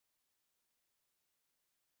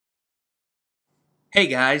Hey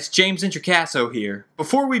guys, James Introcasso here.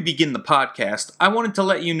 Before we begin the podcast, I wanted to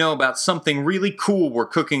let you know about something really cool we're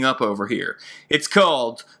cooking up over here. It's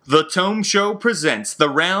called The Tome Show Presents The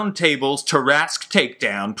Round Table's Tarrasque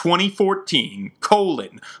Takedown 2014,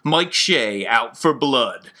 Mike Shea Out for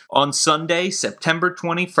Blood. On Sunday, September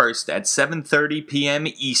 21st at 7:30 p.m.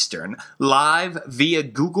 Eastern, live via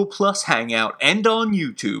Google Plus Hangout and on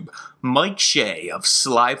YouTube, Mike Shea of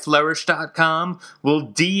SlyFlourish.com will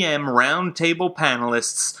DM roundtable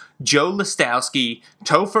panelists Joe Listowski,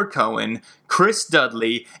 Topher Cohen, Chris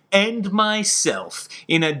Dudley, and myself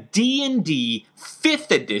in a D&D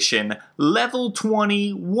 5th edition level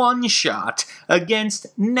 20 one-shot against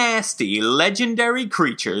nasty legendary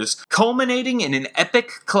creatures, culminating in an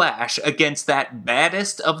epic clash against that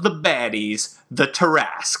baddest of the baddies, the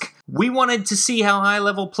Tarrasque. We wanted to see how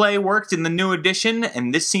high-level play worked in the new edition,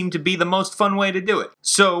 and this seemed to be the most fun way to do it.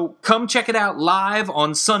 So, come check it out live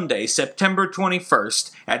on Sunday, September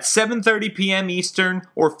 21st at 7:30 p.m. Eastern,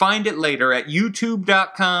 or find it later at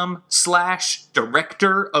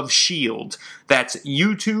youtube.com/Director of S.H.I.E.L.D. That's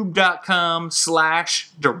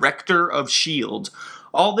youtube.com/Director of S.H.I.E.L.D.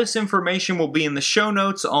 All this information will be in the show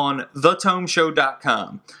notes on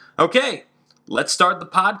thetomeshow.com. Okay, let's start the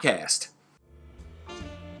podcast.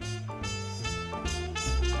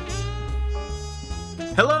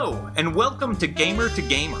 Hello, and welcome to Gamer to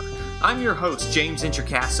Gamer. I'm your host, James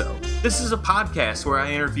Introcasso. This is a podcast where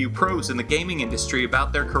I interview pros in the gaming industry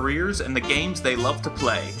about their careers and the games they love to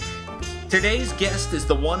play. Today's guest is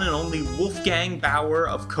the one and only Wolfgang Baur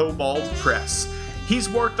of Kobold Press. He's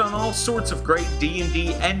worked on all sorts of great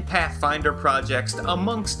D&D and Pathfinder projects,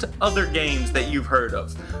 amongst other games that you've heard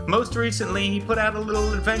of. Most recently, he put out a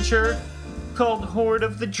little adventure called Hoard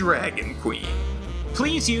of the Dragon Queen.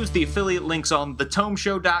 Please use the affiliate links on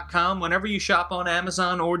thetomeshow.com whenever you shop on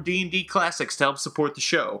Amazon or D&D Classics to help support the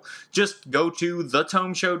show. Just go to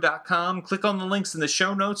thetomeshow.com, click on the links in the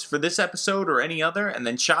show notes for this episode or any other, and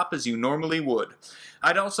then shop as you normally would.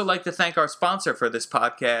 I'd also like to thank our sponsor for this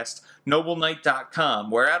podcast, NobleKnight.com,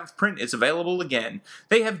 where Out of Print is available again.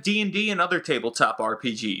 They have D&D and other tabletop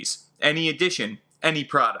RPGs. Any edition, any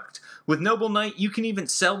product. With Noble Knight, you can even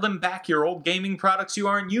sell them back your old gaming products you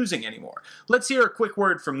aren't using anymore. Let's hear a quick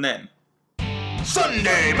word from them.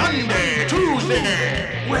 Sunday, Monday,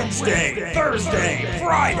 Tuesday, Wednesday, Thursday,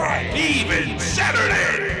 Friday, even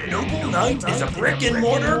Saturday. Noble Knight is a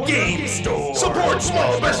brick-and-mortar game store. Support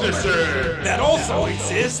small businesses. That also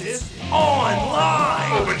exists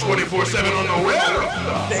online. Open 24/7 on the web.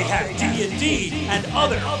 They have D&D and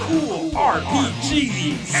other cool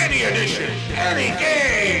RPGs. Any edition, any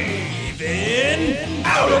game. Even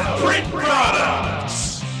Out-of-print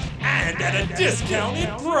products. and at a discounted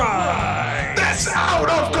price. That's out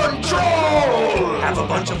of control. Have a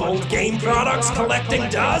bunch of old game products collecting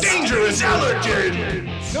dust? Dangerous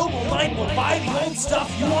allergens. Noble Knight will buy the old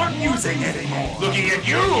stuff you aren't using anymore. Looking at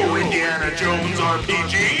you, Indiana Jones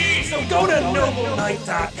RPG. So go to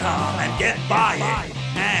NobleKnight.com and get buying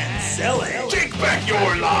and selling. Take back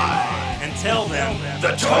your lie. And tell them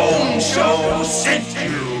The Tome Show sent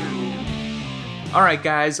you. Alright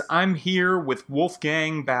guys, I'm here with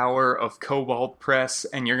Wolfgang Baur of Kobold Press,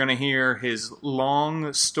 and you're going to hear his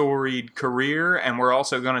long, storied career, and we're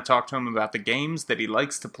also going to talk to him about the games that he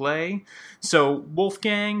likes to play. So,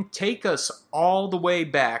 Wolfgang, take us all the way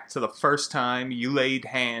back to the first time you laid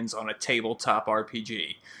hands on a tabletop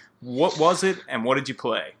RPG. What was it, and what did you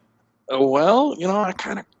play? Well, I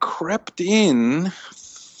kind of crept in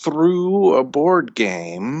through a board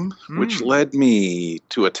game, which led me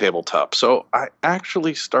to a tabletop. So I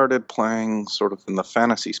actually started playing sort of in the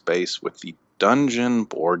fantasy space with the Dungeon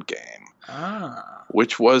board game,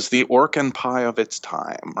 which was the Orc and Pie of its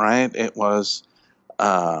time, right? It was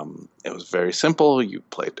very simple. You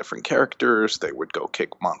played different characters. They would go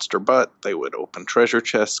kick monster butt. They would open treasure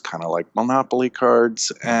chests, kind of like Monopoly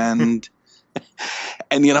cards, and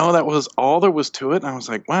that was all there was to it. And I was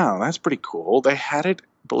like, wow, that's pretty cool. They had it,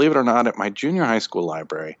 believe it or not, at my junior high school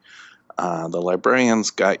library. The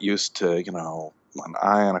librarians got used to, when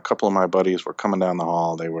I and a couple of my buddies were coming down the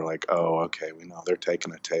hall, they were like, oh, okay, we know they're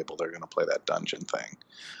taking a table. They're going to play that dungeon thing.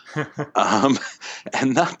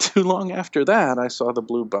 And not too long after that, I saw the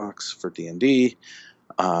blue box for D&D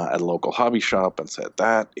at a local hobby shop and said,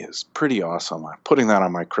 that is pretty awesome. I'm putting that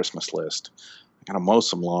on my Christmas list. I got to mow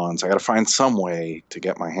some lawns. I got to find some way to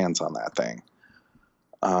get my hands on that thing.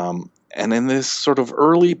 And in this sort of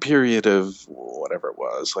early period of whatever it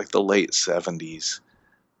was, like the late 70s,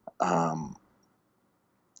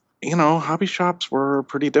 hobby shops were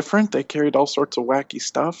pretty different. They carried all sorts of wacky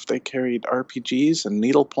stuff. They carried RPGs and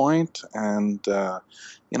needlepoint, and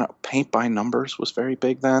paint by numbers was very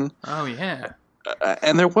big then. Oh, yeah.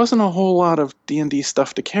 And there wasn't a whole lot of D&D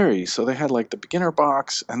stuff to carry, so they had like the beginner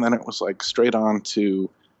box, and then it was like straight on to,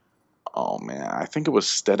 oh man, I think it was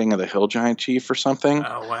Steading of the Hill Giant Chief or something.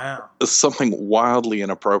 Oh, wow. Something wildly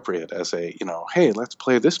inappropriate as a, hey, let's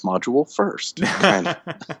play this module first kind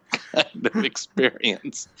of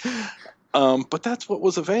experience. But that's what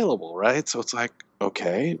was available, right? So it's like,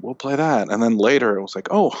 okay, we'll play that. And then later it was like,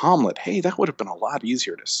 oh, Hamlet. Hey, that would have been a lot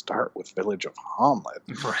easier to start with Village of Hamlet.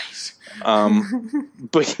 Right.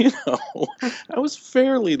 But, I was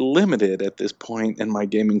fairly limited at this point in my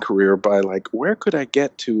gaming career by, like, where could I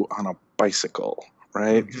get to on a bicycle,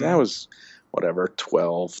 right? Mm-hmm. I was,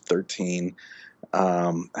 12, 13.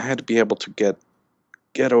 I had to be able to get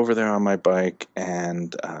over there on my bike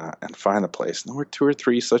and find a place. And there were 2 or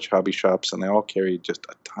 3 such hobby shops, and they all carried just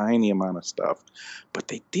a tiny amount of stuff. But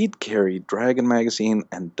they did carry Dragon Magazine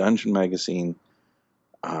and Dungeon Magazine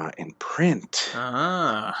in print.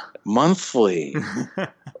 Monthly.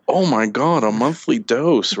 Oh my God, a monthly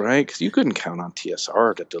dose, right? Because you couldn't count on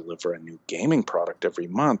TSR to deliver a new gaming product every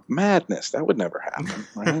month. Madness. That would never happen,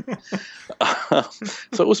 right?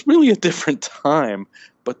 So it was really a different time.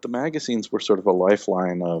 But the magazines were sort of a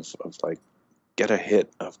lifeline of like, get a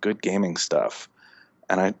hit of good gaming stuff.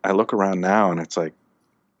 And I look around now and it's like,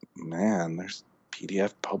 man, there's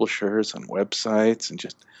PDF publishers and websites and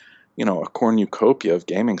just, a cornucopia of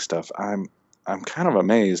gaming stuff. I'm kind of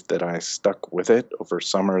amazed that I stuck with it over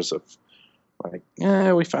summers of like,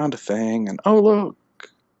 yeah, we found a thing. And oh, look,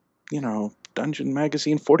 Dungeon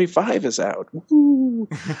Magazine 45 is out. Woo!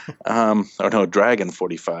 Or no, Dragon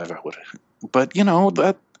 45. But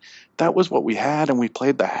that was what we had, and we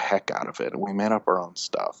played the heck out of it, and we made up our own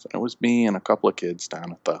stuff. And it was me and a couple of kids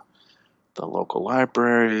down at the local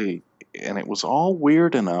library, and it was all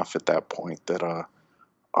weird enough at that point that a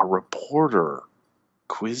reporter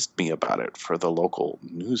quizzed me about it for the local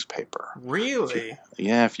newspaper. Really?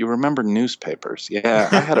 Yeah, if you remember newspapers. Yeah,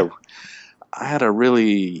 I had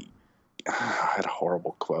a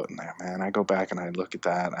horrible quote in there, man. I go back and I look at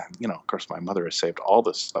that. And, of course, my mother has saved all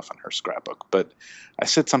this stuff in her scrapbook. But I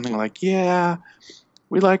said something like, yeah,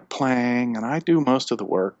 we like playing, and I do most of the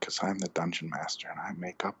work because I'm the dungeon master, and I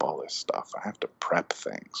make up all this stuff. I have to prep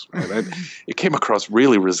things. Right? It came across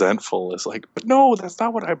really resentful. It's like, but no, that's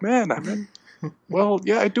not what I meant. I meant, well,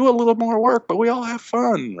 yeah, I do a little more work, but we all have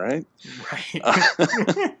fun, right? Right.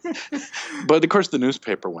 But, of course, the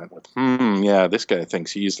newspaper went with, yeah, this guy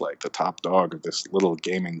thinks he's like the top dog of this little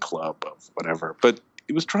gaming club of whatever. But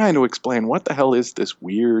it was trying to explain what the hell is this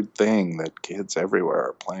weird thing that kids everywhere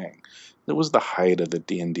are playing. It was the height of the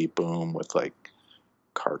D&D boom with, like,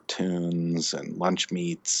 cartoons and lunch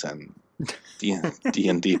meats and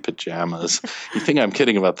D&D pajamas. You think I'm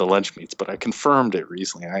kidding about the lunch meats, but I confirmed it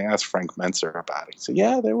recently. I asked Frank Menzer about it. He said,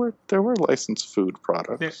 yeah, there were licensed food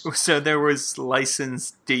products. So there was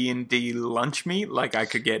licensed D&D lunch meat? Like I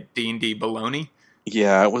could get D&D bologna?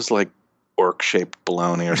 Yeah, it was like orc-shaped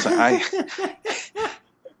bologna or something.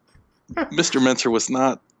 Mr. Menzer was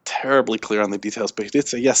not terribly clear on the details, but he did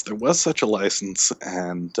say, yes, there was such a license,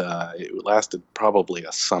 and it lasted probably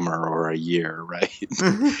a summer or a year, right?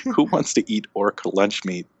 Who wants to eat orc lunch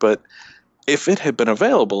meat? But if it had been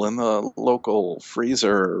available in the local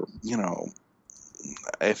freezer,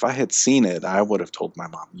 if I had seen it, I would have told my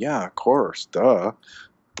mom, yeah, of course, duh.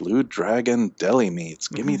 Blue Dragon deli meats,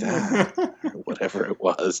 give me that, or whatever it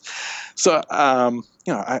was. So,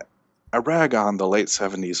 I rag on the late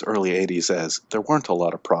 70s, early 80s as there weren't a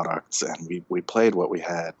lot of products, and we played what we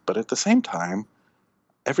had. But at the same time,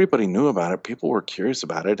 everybody knew about it. People were curious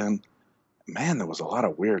about it. And, man, there was a lot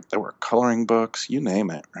of there were coloring books, you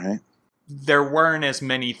name it, right? There weren't as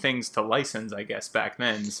many things to license, I guess, back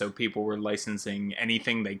then. So people were licensing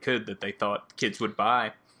anything they could that they thought kids would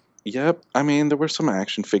buy. Yep. I mean, there were some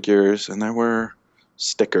action figures, and there were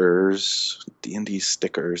stickers, D&D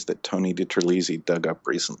stickers that Tony DiTerlizzi dug up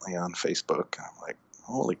recently on Facebook. I'm like,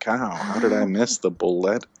 holy cow, how did I miss the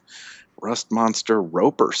Bullet Rust Monster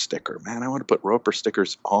Roper sticker? Man, I would have put Roper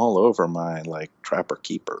stickers all over my, like, Trapper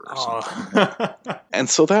Keeper or something. And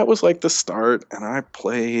so that was, like, the start, and I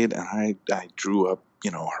played, and I drew up,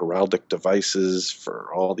 heraldic devices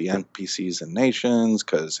for all the NPCs and nations,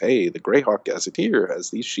 because, hey, the Greyhawk Gazetteer has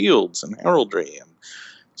these shields and heraldry, and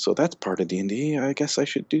so that's part of D&D. I guess I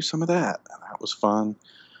should do some of that. And that was fun.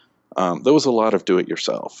 There was a lot of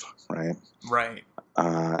do-it-yourself, right? Right.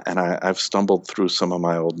 And I've stumbled through some of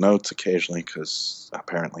my old notes occasionally because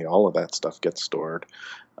apparently all of that stuff gets stored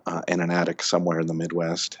in an attic somewhere in the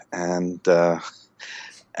Midwest. And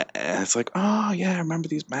it's like, oh, yeah, I remember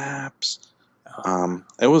these maps.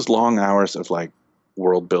 It was long hours of, like,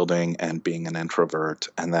 world building and being an introvert.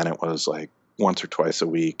 And then it was like, once or twice a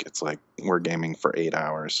week. It's like we're gaming for 8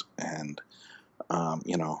 hours, and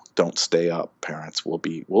don't stay up, parents. We'll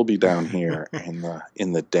be down here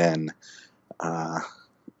in the den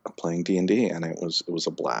playing D&D, and it was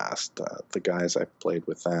a blast. The guys I played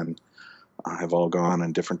with then have all gone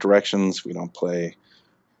in different directions. We don't play.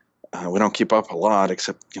 We don't keep up a lot,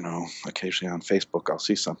 except occasionally on Facebook I'll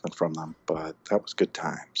see something from them. But that was good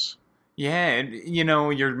times. Yeah, and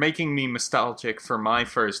you're making me nostalgic for my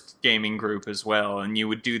first gaming group as well, and you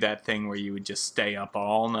would do that thing where you would just stay up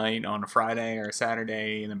all night on a Friday or a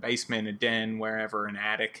Saturday in a basement, a den, wherever, an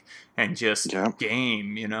attic, and just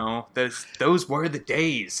game, Those were the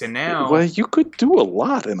days, and now... Well, you could do a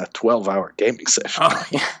lot in a 12-hour gaming session. Oh,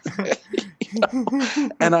 yeah.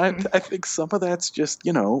 And I think some of that's just,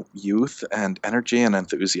 youth and energy and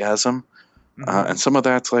enthusiasm. And some of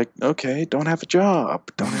that's like, okay, don't have a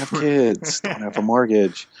job, don't have kids, don't have a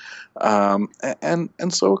mortgage. And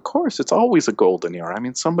so, of course, it's always a golden era. I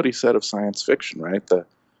mean, somebody said of science fiction, right?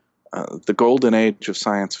 The golden age of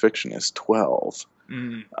science fiction is 12.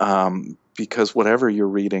 Because whatever you're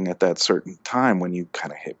reading at that certain time, when you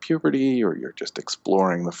kind of hit puberty or you're just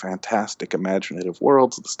exploring the fantastic imaginative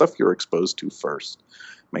worlds, the stuff you're exposed to first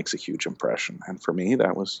makes a huge impression. And for me,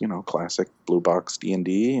 that was, classic blue box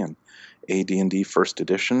D&D and AD&D first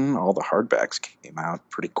edition. All the hardbacks came out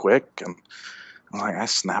pretty quick, and I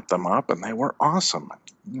snapped them up, and they were awesome.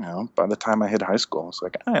 By the time I hit high school, I was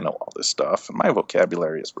like, I know all this stuff, and my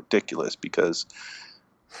vocabulary is ridiculous because,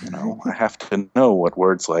 I have to know what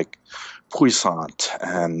words like puissant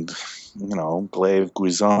and, glaive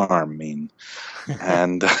guisarme mean.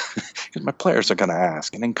 And my players are going to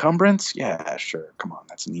ask, an encumbrance? Yeah, sure. Come on,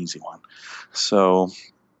 that's an easy one. So,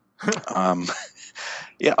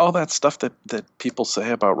 yeah, all that stuff that people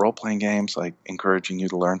say about role-playing games, like encouraging you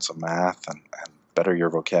to learn some math and better your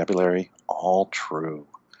vocabulary, all true.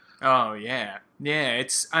 Oh, yeah. Yeah,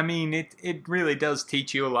 it really does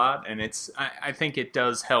teach you a lot, and I think it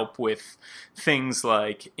does help with things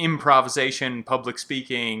like improvisation, public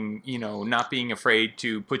speaking, not being afraid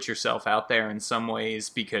to put yourself out there in some ways,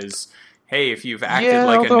 because, hey, if you've acted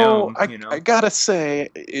like a gnome, I gotta say,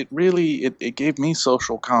 it really, it gave me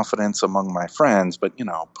social confidence among my friends, but,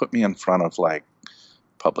 put me in front of, like,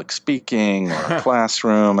 public speaking or a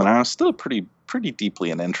classroom, and I was still pretty deeply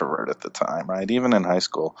an introvert at the time, right, even in high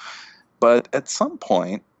school. But at some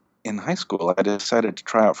point in high school, I decided to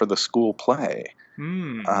try out for the school play.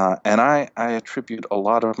 And I attribute a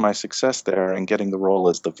lot of my success there in getting the role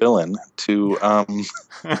as the villain to...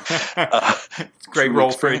 great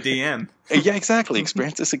role for a DM. Yeah, exactly.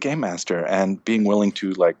 Experience as a game master and being willing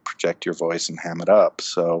to project your voice and ham it up.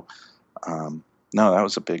 So, no, that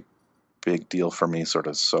was a big deal for me sort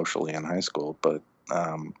of socially in high school. But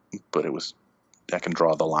it was... I can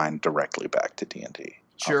draw the line directly back to D&D.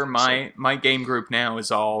 Sure, my game group now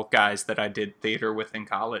is all guys that I did theater with in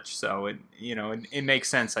college, so it makes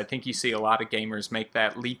sense. I think you see a lot of gamers make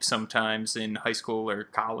that leap sometimes in high school or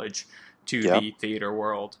college to the theater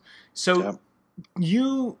world. So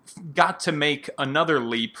you got to make another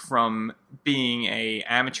leap from being a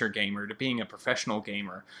amateur gamer to being a professional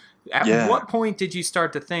gamer. At what point did you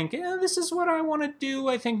start to think, this is what I want to do,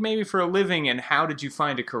 I think maybe for a living, and how did you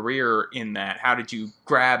find a career in that? How did you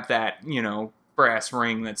grab that, brass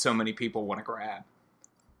ring that so many people want to grab?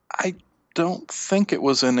 I don't think it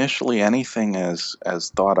was initially anything as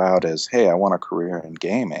thought out as, hey, I want a career in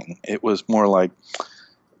gaming. It was more like,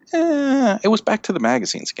 it was back to the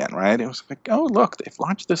magazines again, right? It was like, oh, look, they've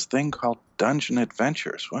launched this thing called Dungeon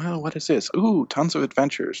Adventures. Well, what is this? Ooh, tons of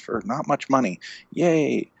adventures for not much money.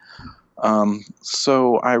 Yay.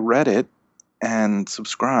 So I read it and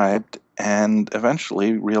subscribed and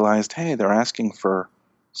eventually realized, hey, they're asking for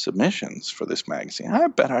submissions for this magazine. I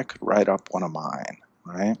bet I could write up one of mine,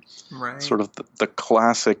 right? Right. Sort of the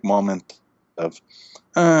classic moment of,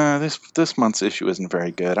 this month's issue isn't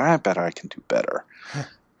very good. I bet I can do better.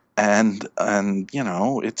 and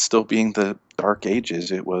it still being the dark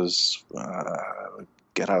ages, it was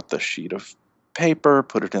get out the sheet of paper,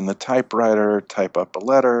 put it in the typewriter, type up a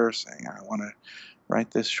letter saying, I want to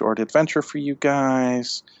write this short adventure for you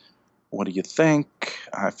guys. What do you think?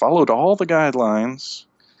 I followed all the guidelines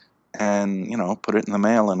and, put it in the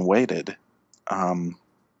mail and waited.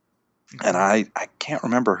 And I can't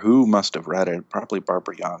remember who must have read it, probably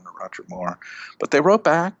Barbara Young or Roger Moore. But they wrote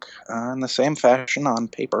back in the same fashion on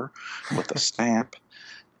paper with a stamp.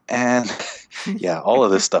 And, yeah, all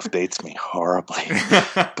of this stuff dates me horribly.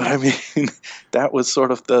 But, I mean, that was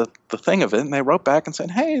sort of the thing of it. And they wrote back and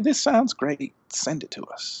said, hey, this sounds great. Send it to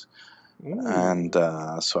us. Ooh. And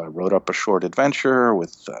so I wrote up a short adventure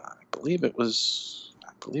with, I believe it was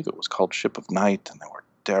called Ship of Night, and there were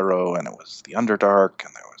Darrow, and it was the Underdark,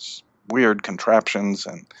 and there was weird contraptions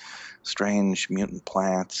and strange mutant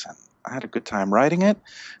plants, and I had a good time writing it.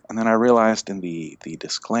 And then I realized in the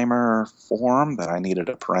disclaimer form that I needed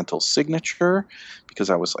a parental signature because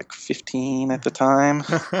I was like 15 at the time.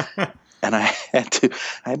 And I had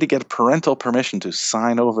to get parental permission to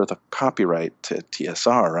sign over the copyright to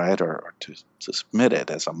TSR, right, or to submit it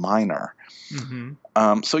as a minor.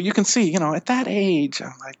 Mm-hmm. So you can see, at that age,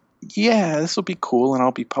 I'm like, yeah, this will be cool, and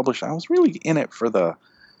I'll be published. I was really in it for the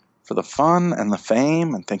fun and the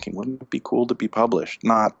fame, and thinking, wouldn't it be cool to be published?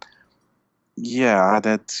 Not, yeah,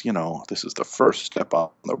 that's, this is the first step on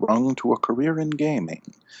the rung to a career in gaming.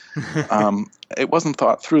 It wasn't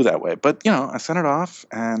thought through that way. But, I sent it off,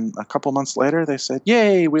 and a couple months later, they said,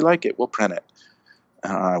 yay, we like it, we'll print it.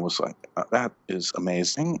 And I was like, that is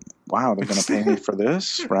amazing. Wow, they're going to pay me for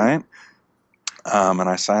this, right? And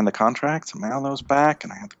I signed the contracts and mailed those back,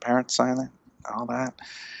 and I had the parents sign it, all that.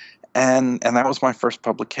 And that was my first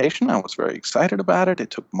publication. I was very excited about it.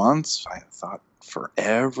 It took months. I thought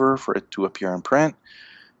forever for it to appear in print,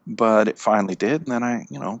 but it finally did. And then I,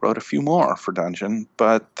 wrote a few more for Dungeon.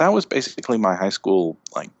 But that was basically my high school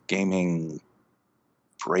gaming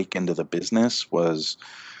break into the business. Was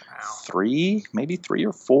maybe three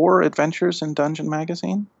or four adventures in Dungeon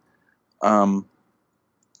magazine,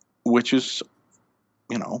 which is,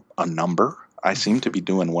 a number. I seemed to be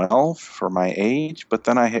doing well for my age, but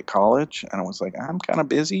then I hit college and I was like, I'm kind of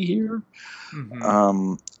busy here.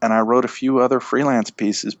 Mm-hmm. And I wrote a few other freelance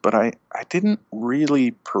pieces, but I didn't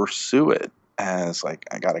really pursue it as I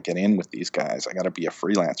got to get in with these guys. I got to be a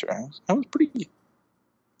freelancer. I was pretty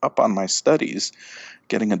up on my studies,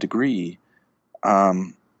 getting a degree.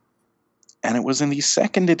 And it was in the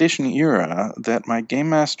second edition era that my game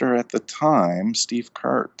master at the time, Steve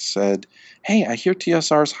Kurt, said, hey, I hear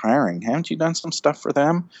TSR's hiring. Haven't you done some stuff for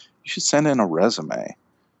them? You should send in a resume.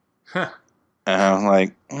 Huh. And I was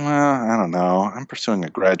like, well, I don't know. I'm pursuing a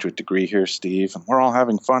graduate degree here, Steve, and we're all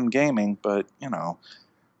having fun gaming, but,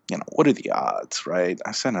 what are the odds, right?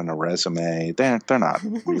 I sent in a resume. They're not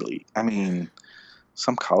really,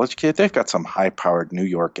 some college kid, they've got some high-powered New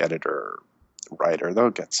York editor writer.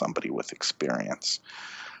 They'll get somebody with experience.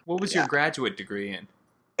 What was your graduate degree in?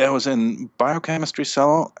 It was in biochemistry,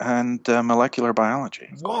 cell, and molecular biology.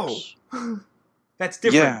 Whoa. That's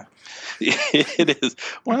different. Yeah, it is.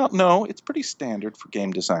 Well, no, it's pretty standard for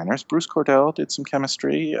game designers. Bruce Cordell did some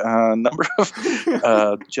chemistry. A number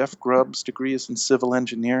of Jeff Grubb's degree is in civil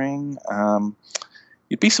engineering.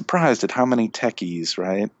 You'd be surprised at how many techies,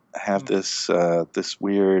 right, have this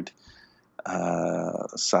weird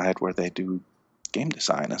side where they do game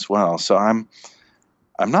design as well. So I'm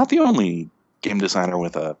not the only game designer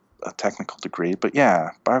with a technical degree, but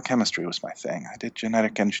yeah, biochemistry was my thing. I did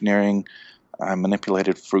genetic engineering. I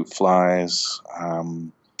manipulated fruit flies.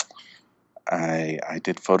 I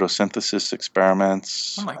did photosynthesis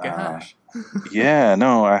experiments. Oh my gosh.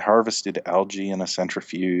 I harvested algae in a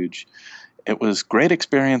centrifuge. It was great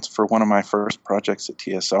experience for one of my first projects at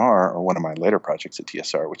TSR, or one of my later projects at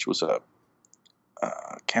TSR, which was a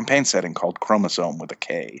campaign setting called Chromosome with a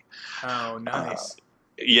K. Oh, nice.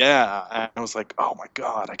 And I was like, oh my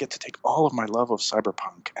God, I get to take all of my love of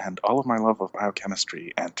cyberpunk and all of my love of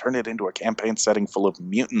biochemistry and turn it into a campaign setting full of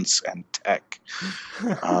mutants and tech.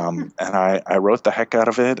 And I wrote the heck out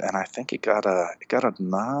of it, and I think it got a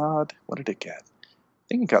nod. What did it get? I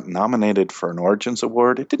think it got nominated for an Origins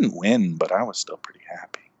Award. It didn't win, but I was still pretty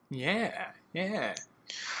happy. Yeah.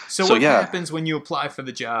 So what happens when you apply for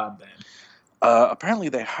the job then? Apparently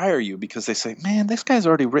they hire you because they say, man, this guy's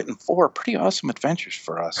already written 4 pretty awesome adventures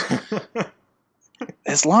for us.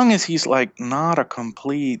 As long as he's not a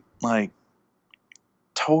complete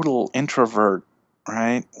total introvert,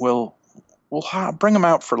 right? We'll bring him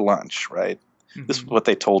out for lunch, right? Mm-hmm. This is what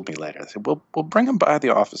they told me later. They said, we'll bring him by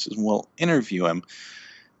the offices and we'll interview him.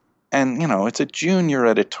 And it's a junior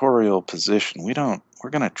editorial position. We're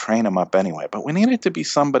going to train him up anyway, but we need it to be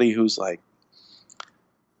somebody who's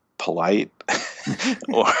polite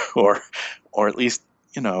or at least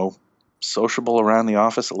sociable around the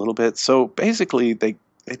office a little bit. So basically they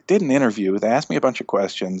did an interview. They asked me a bunch of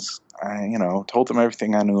questions. I told them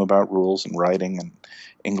everything I knew about rules and writing and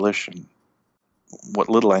English and what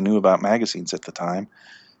little I knew about magazines at the time.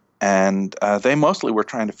 And they mostly were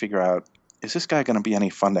trying to figure out, is this guy going to be any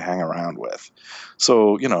fun to hang around with?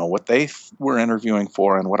 So, what they were interviewing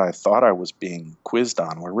for and what I thought I was being quizzed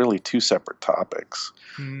on were really 2 separate topics.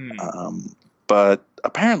 But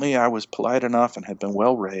apparently I was polite enough and had been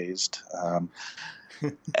well raised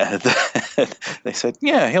And they said,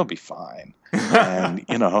 yeah, he'll be fine. And,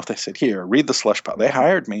 they said, here, read the slush pile. They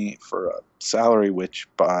hired me for a salary which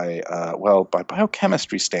by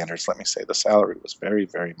biochemistry standards, let me say, the salary was very,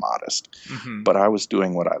 very modest. Mm-hmm. But I was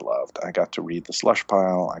doing what I loved. I got to read the slush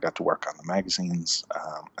pile. I got to work on the magazines.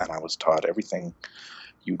 And I was taught everything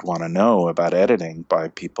you'd want to know about editing by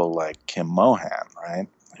people like Kim Mohan, right?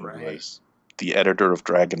 Who was the editor of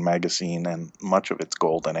Dragon Magazine and much of its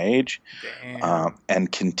golden age,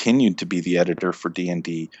 and continued to be the editor for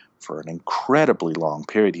D&D for an incredibly long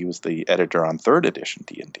period. He was the editor on 3rd edition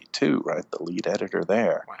D&D too, right? The lead editor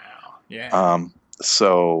there. Wow. Yeah.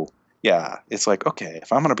 So, yeah, it's like, okay,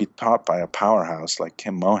 if I'm going to be taught by a powerhouse like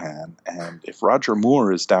Kim Mohan, and if Roger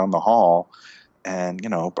Moore is down the hall, and,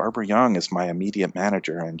 Barbara Young is my immediate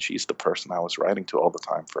manager, and she's the person I was writing to all the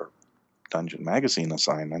time for Dungeon Magazine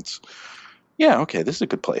assignments, yeah, okay, this is a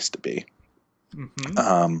good place to be.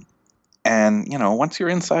 Mm-hmm. And, once you're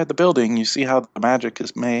inside the building, you see how the magic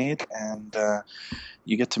is made, and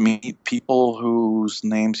you get to meet people whose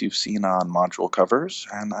names you've seen on module covers,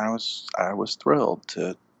 and I was thrilled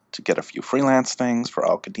to get a few freelance things for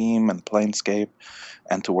Al-Qadim and Planescape,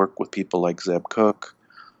 and to work with people like Zeb Cook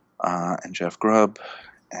and Jeff Grubb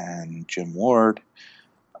and Jim Ward.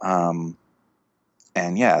 And,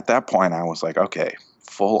 yeah, at that point I was like, okay,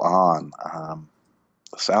 full on.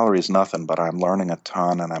 The salary is nothing, but I'm learning a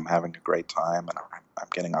ton, and I'm having a great time, and I'm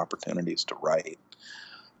getting opportunities to write.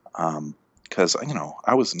 Because,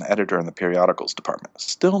 I was an editor in the periodicals department.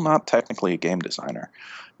 Still not technically a game designer,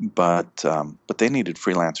 but they needed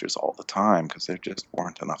freelancers all the time because there just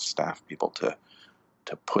weren't enough staff people to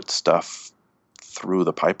put stuff through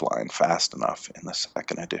the pipeline fast enough in the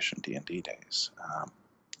 2nd edition D&D days.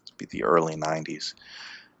 It'd be the early 90s.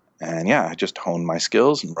 And yeah, I just honed my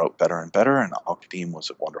skills and wrote better and better, and Al-Qadim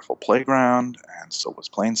was a wonderful playground, and so was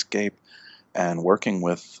Planescape, and working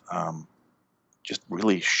with just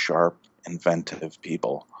really sharp, inventive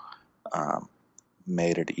people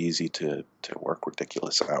made it easy to work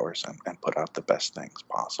ridiculous hours and put out the best things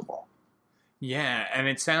possible. Yeah, and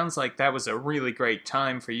it sounds like that was a really great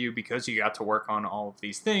time for you because you got to work on all of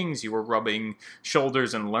these things. You were rubbing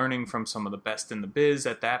shoulders and learning from some of the best in the biz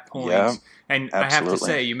at that point. Yeah, and absolutely. I have to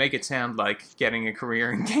say, you make it sound like getting a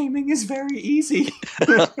career in gaming is very easy.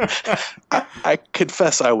 I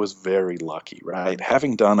confess I was very lucky, right?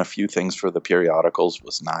 Having done a few things for the periodicals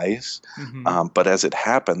was nice, but as it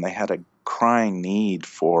happened, they had a crying need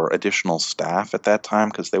for additional staff at that time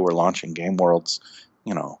because they were launching Game Worlds,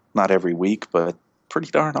 not every week, but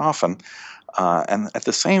pretty darn often. And at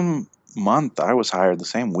the same month I was hired, the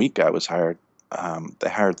same week I was hired, they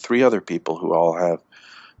hired 3 other people who all have,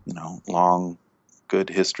 long, good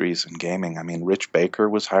histories in gaming. I mean, Rich Baker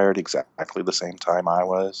was hired exactly the same time I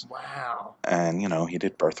was. Wow. And, he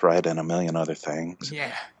did Birthright and a million other things.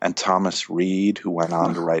 Yeah. And Thomas Reed, who went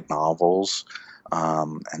on to write novels,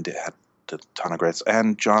 and had a ton of greats,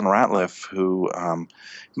 and John Ratliff, who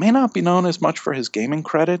may not be known as much for his gaming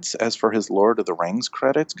credits as for his Lord of the Rings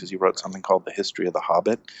credits, because he wrote something called The History of the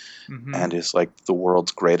Hobbit, and is like the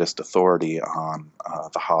world's greatest authority on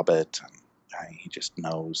the Hobbit, and he just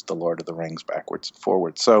knows the Lord of the Rings backwards and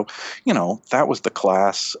forwards. So, that was the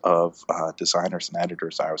class of designers and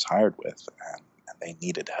editors I was hired with, and they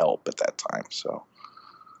needed help at that time. So,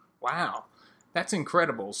 wow. That's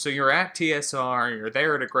incredible. So you're at TSR, you're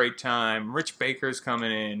there at a great time, Rich Baker's coming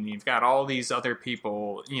in, you've got all these other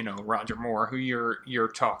people, Roger Moore, who you're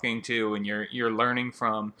talking to and you're learning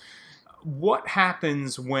from. What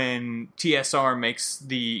happens when TSR makes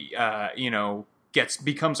the,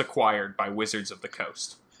 becomes acquired by Wizards of the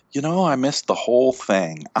Coast? I missed the whole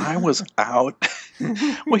thing. I was out.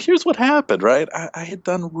 Well, here's what happened, right? I had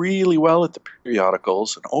done really well at the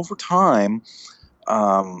periodicals, and over time,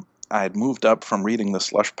 I had moved up from reading the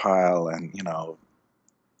slush pile and,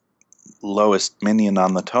 lowest minion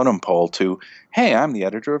on the totem pole to, hey, I'm the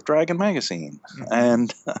editor of Dragon Magazine.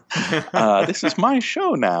 And this is my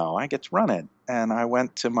show now. I get to run it. And I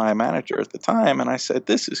went to my manager at the time and I said,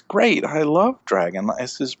 this is great. I love Dragon.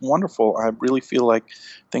 This is wonderful. I really feel like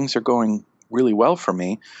things are going really well for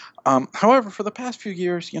me. However, for the past few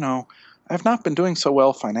years, I've not been doing so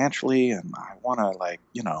well financially, and I want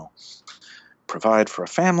to, provide for a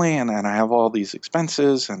family, and I have all these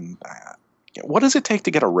expenses, and what does it take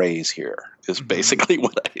to get a raise here is basically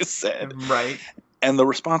what I said. Right. And the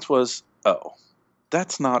response was, oh,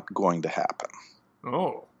 that's not going to happen.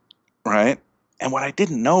 Oh. Right? And what I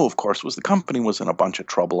didn't know, of course, was the company was in a bunch of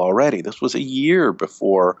trouble already. This was a year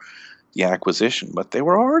before the acquisition, but they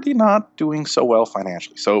were already not doing so well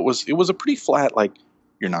financially. So it was a pretty flat,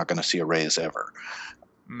 you're not going to see a raise ever.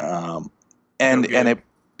 And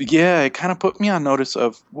yeah, it kind of put me on notice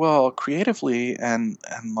of, well, creatively and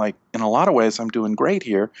like in a lot of ways I'm doing great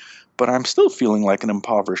here, but I'm still feeling like an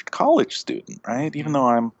impoverished college student, right? Even though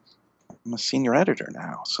I'm a senior editor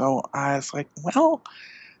now. So I was like, well,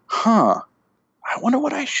 I wonder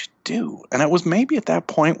what I should do. And it was maybe at that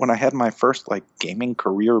point when I had my first like gaming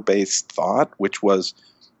career based thought, which was,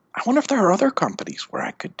 I wonder if there are other companies where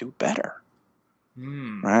I could do better.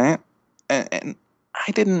 Right? And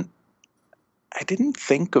I didn't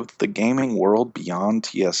think of the gaming world beyond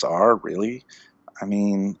TSR, really. I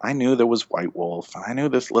mean, I knew there was White Wolf. I knew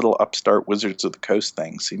this little upstart Wizards of the Coast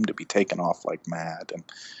thing seemed to be taking off like mad. And,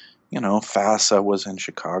 FASA was in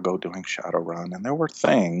Chicago doing Shadowrun, and there were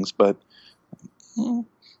things, but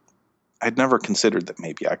I'd never considered that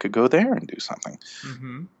maybe I could go there and do something.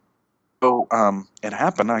 Mm-hmm. So it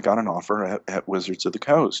happened. I got an offer at Wizards of the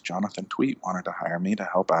Coast. Jonathan Tweet wanted to hire me to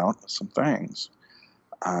help out with some things.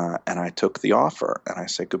 And I took the offer, and I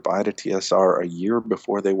said goodbye to TSR a year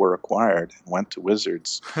before they were acquired and went to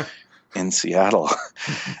Wizards in Seattle.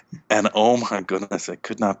 And oh my goodness, it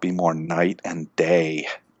could not be more night and day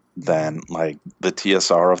than like the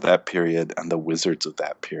TSR of that period and the Wizards of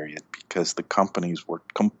that period, because the companies were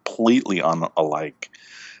completely unalike.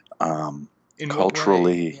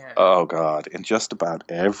 Culturally, yeah. Oh God, in just about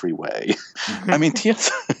every way. I mean,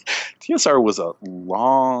 TSR was a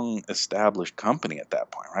long-established company at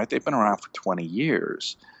that point, right? They've been around for 20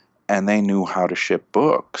 years, and they knew how to ship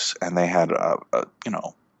books, and they had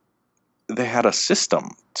they had a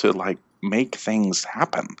system to like make things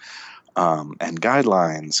happen, and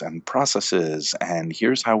guidelines and processes, and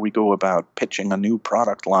here's how we go about pitching a new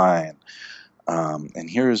product line. And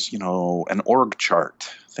here's, an org chart,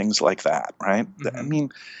 things like that, right? Mm-hmm. I mean,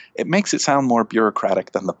 it makes it sound more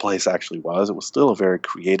bureaucratic than the place actually was. It was still a very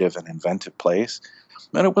creative and inventive place.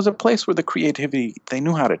 But it was a place where the creativity, they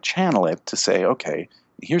knew how to channel it to say, okay,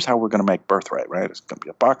 here's how we're going to make Birthright, right? It's going to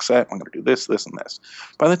be a box set. I'm going to do this, this, and this.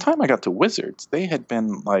 By the time I got to Wizards, they had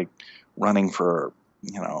been like running for,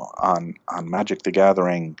 on Magic the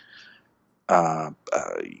Gathering,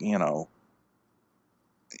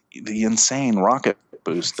 the insane rocket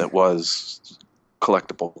boost that was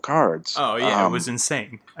collectible cards. Oh yeah, it was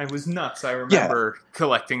insane. I was nuts. I remember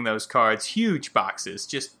collecting those cards, huge boxes,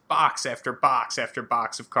 just box after box after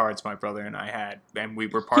box of cards my brother and I had, and we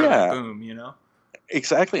were part of that boom,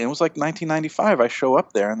 Exactly. And it was like 1995. I show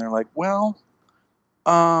up there and they're like, well,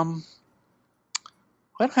 I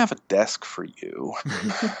don't have a desk for you.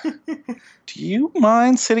 Do you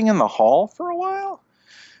mind sitting in the hall for a while?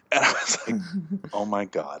 And I was like, oh my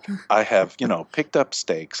God, I have, picked up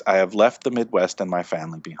stakes. I have left the Midwest and my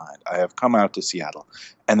family behind. I have come out to Seattle,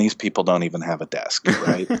 and these people don't even have a desk,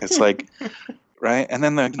 right? It's like, right? And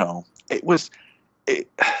then,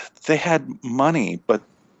 they had money, but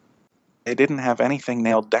they didn't have anything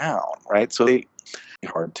nailed down, right? So they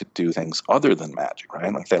hard to do things other than Magic,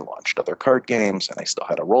 right? Like they launched other card games, and they still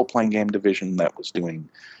had a role-playing game division that was doing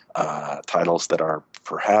titles that are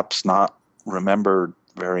perhaps not remembered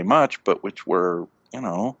very much, but which were,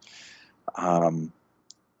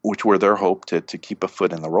 which were their hope to keep a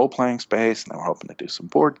foot in the role-playing space, and they were hoping to do some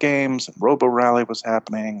board games, and Robo Rally was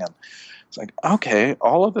happening, and it's like, okay,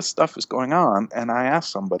 all of this stuff is going on, and I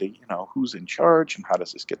asked somebody, who's in charge, and how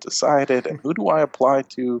does this get decided, and who do I apply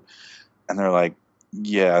to? And they're like,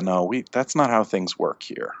 yeah, no, that's not how things work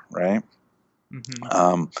here, right?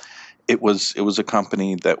 Mm-hmm. It was a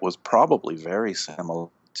company that was probably very similar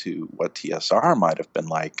to what TSR might have been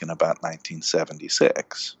like in about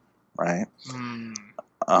 1976, right?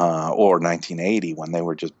 Or 1980 when they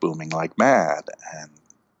were just booming like mad. And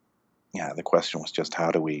yeah, the question was just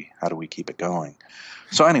how do we keep it going?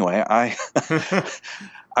 So anyway, I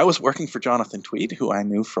was working for Jonathan Tweet, who I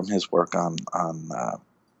knew from his work on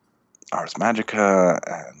Ars Magica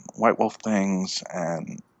and White Wolf things,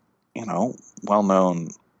 and well-known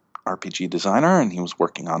RPG designer, and he was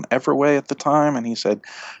working on Everway at the time, and he said,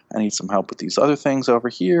 I need some help with these other things over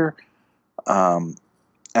here. And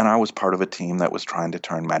I was part of a team that was trying to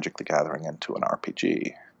turn Magic the Gathering into an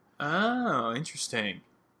RPG. Oh, interesting.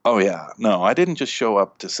 Oh, yeah. No, I didn't just show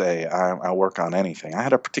up to say I'll work on anything. I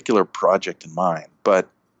had a particular project in mind, but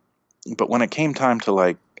when it came time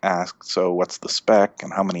to ask, so what's the spec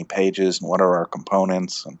and how many pages and what are our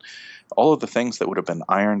components and all of the things that would have been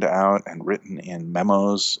ironed out and written in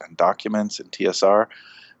memos and documents in TSR,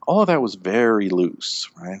 all of that was very loose,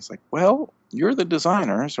 right? It's like, well, you're the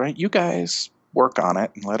designers, right? You guys work on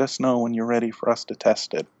it and let us know when you're ready for us to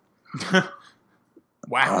test it.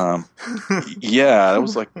 Wow. Yeah, that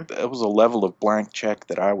was a level of blank check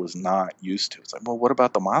that I was not used to. It's like, well, what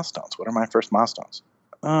about the milestones? What are my first milestones?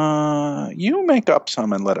 you make up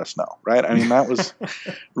some and let us know, right? I mean, that was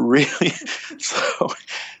really so.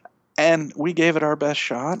 And we gave it our best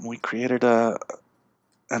shot, and we created an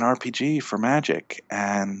RPG for Magic.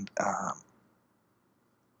 And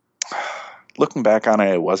looking back on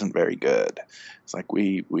it, it wasn't very good. It's like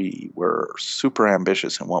we were super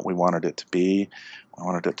ambitious in what we wanted it to be. We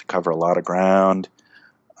wanted it to cover a lot of ground.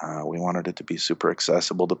 We wanted it to be super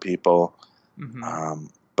accessible to people. Mm-hmm.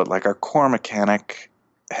 But like our core mechanic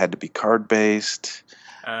had to be card based,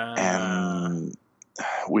 and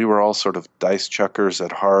we were all sort of dice chuckers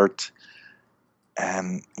at heart.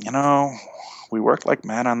 And we worked like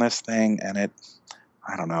mad on this thing, and I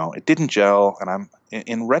don't know, it didn't gel. And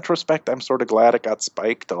in retrospect, I'm sort of glad it got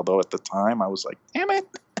spiked. Although at the time I was like, damn it,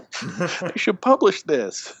 they should publish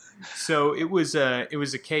this. So it was a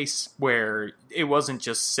case where it wasn't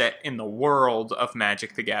just set in the world of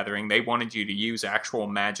Magic the Gathering. They wanted you to use actual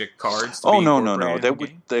Magic cards. To No.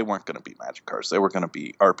 They weren't going to be Magic cards. They were going to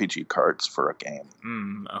be RPG cards for a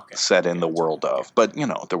game set in the world of. But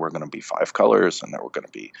there were going to be 5 colors, and there were going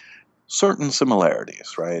to be certain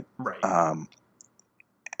similarities, right? Right.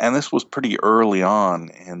 And this was pretty early on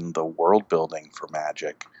in the world building for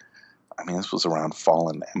Magic. I mean, this was around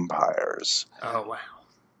Fallen Empires. Oh wow.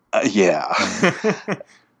 Yeah.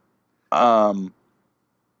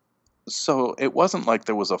 So it wasn't like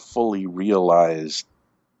there was a fully realized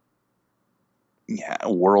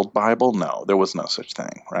world Bible. No, there was no such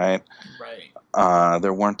thing, right? Right.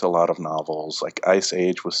 There weren't a lot of novels. Like Ice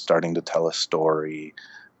Age was starting to tell a story,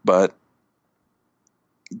 but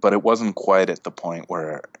it wasn't quite at the point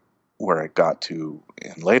where it got to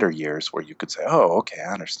in later years, where you could say, oh, okay,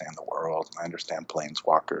 I understand the world, and I understand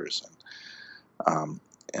planeswalkers,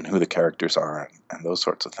 and who the characters are, and those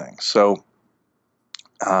sorts of things. So,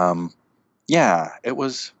 it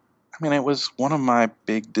was. I mean, it was one of my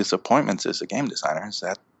big disappointments as a game designer, is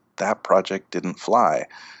that project didn't fly.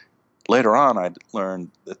 Later on, I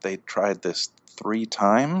learned that they tried this 3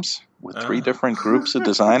 times with 3 different groups of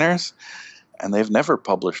designers, and they've never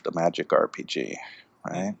published a Magic RPG,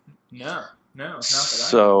 right? No, not that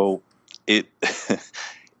so it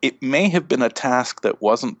it may have been a task that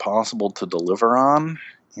wasn't possible to deliver on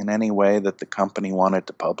in any way that the company wanted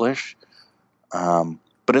to publish.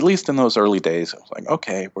 But at least in those early days, I was like,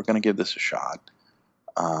 okay, we're going to give this a shot.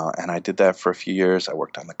 And I did that for a few years. I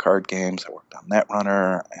worked on the card games. I worked on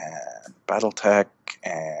Netrunner and Battletech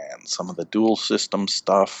and some of the dual system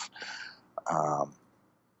stuff.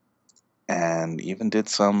 And even did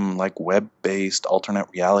some like web-based alternate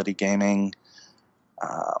reality gaming.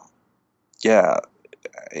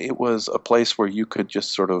 It was a place where you could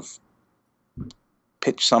just sort of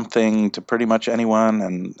pitch something to pretty much anyone.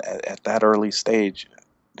 And at that early stage,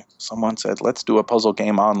 if someone said, let's do a puzzle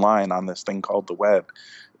game online on this thing called the web,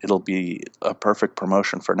 it'll be a perfect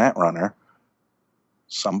promotion for Netrunner.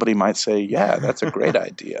 Somebody might say, yeah, that's a great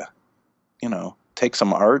idea. Take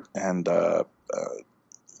some art and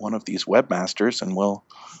one of these webmasters, and we'll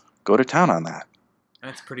go to town on that.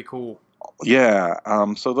 That's pretty cool. Yeah.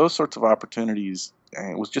 So those sorts of opportunities,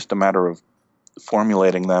 it was just a matter of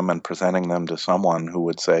formulating them and presenting them to someone who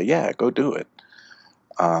would say, yeah, go do it.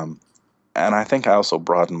 And I think I also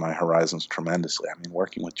broadened my horizons tremendously. I mean,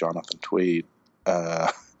 working with Jonathan Tweed,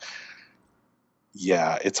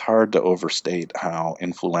 it's hard to overstate how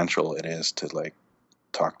influential it is to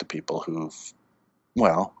talk to people who've,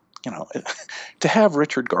 to have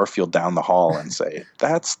Richard Garfield down the hall and say,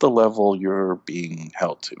 that's the level you're being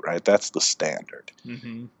held to, right? That's the standard.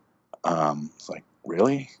 Mm-hmm. It's like,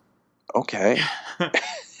 really? Okay.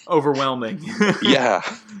 Overwhelming. Yeah.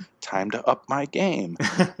 Time to up my game.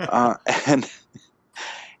 And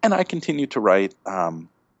I continued to write, a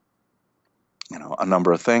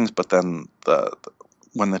number of things, but then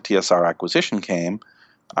when the TSR acquisition came,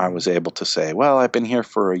 I was able to say, well, I've been here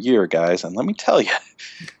for a year, guys, and let me tell you,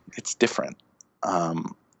 it's different.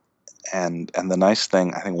 And the nice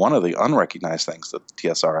thing, I think one of the unrecognized things that the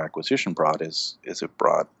TSR acquisition brought is it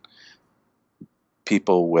brought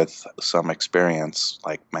people with some experience,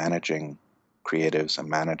 like managing creatives and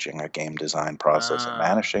managing a game design process and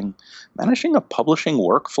managing a publishing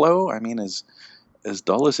workflow. I mean, as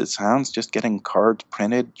dull as it sounds, just getting cards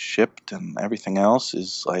printed, shipped, and everything else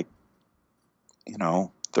is like,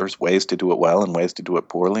 there's ways to do it well and ways to do it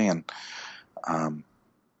poorly, and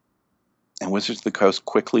Wizards of the Coast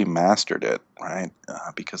quickly mastered it, right?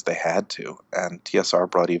 Because they had to, and TSR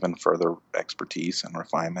brought even further expertise and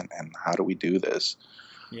refinement. And how do we do this?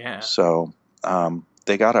 Yeah. So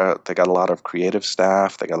they got a lot of creative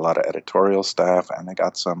staff, they got a lot of editorial staff, and they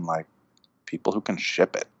got some people who can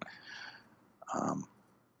ship it.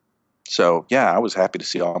 So, yeah, I was happy to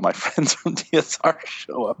see all my friends from TSR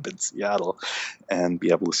show up in Seattle and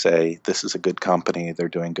be able to say, this is a good company, they're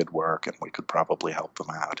doing good work, and we could probably help them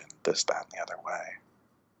out in this, that, and the other way.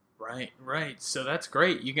 Right. So that's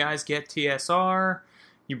great. You guys get TSR,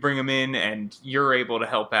 you bring them in, and you're able to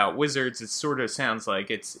help out Wizards. It sort of sounds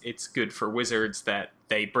like it's good for Wizards that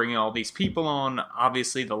they bring all these people on.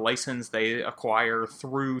 Obviously, the license they acquire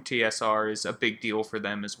through TSR is a big deal for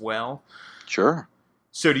them as well. Sure.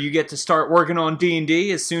 So do you get to start working on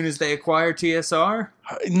D&D as soon as they acquire TSR?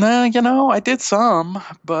 No, I did some,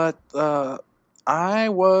 but I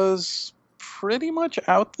was pretty much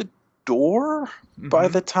out the door by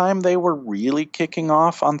the time they were really kicking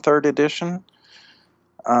off on 3rd edition.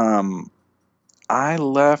 I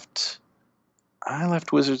left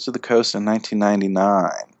Wizards of the Coast in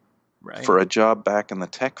 1999 for a job back in the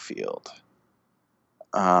tech field.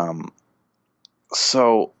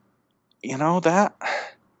 So, that,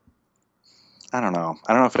 I don't know.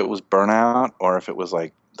 I don't know if it was burnout or if it was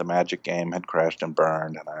like the Magic game had crashed and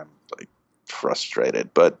burned and I'm like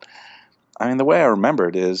frustrated. But I mean, the way I remember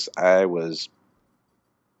it is I was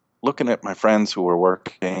looking at my friends who were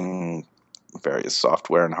working various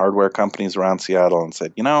software and hardware companies around Seattle and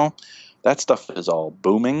said, that stuff is all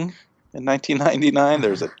booming in 1999.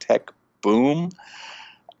 There's a tech boom.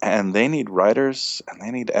 And they need writers, and they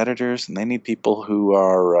need editors, and they need people who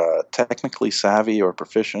are technically savvy or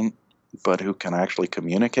proficient, but who can actually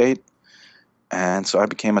communicate. And so I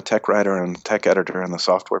became a tech writer and tech editor in the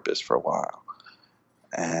software biz for a while.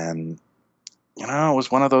 And, it was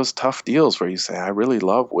one of those tough deals where you say, I really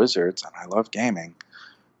love Wizards, and I love gaming.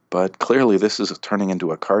 But clearly this is turning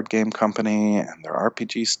into a card game company, and their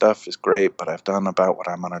RPG stuff is great, but I've done about what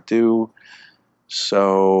I'm going to do.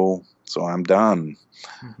 So I'm done.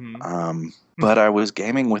 But I was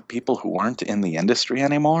gaming with people who weren't in the industry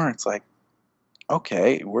anymore. It's like,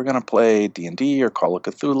 okay, we're going to play D&D or Call of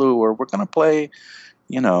Cthulhu, or we're going to play,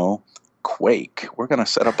 Quake. We're going to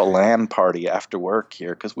set up a LAN party after work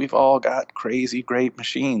here because we've all got crazy great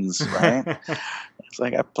machines, right? It's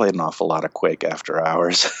like I played an awful lot of Quake after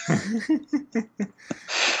hours.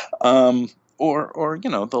 or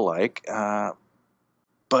the like.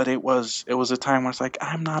 But it was a time where it's like,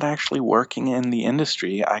 I'm not actually working in the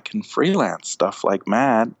industry. I can freelance stuff like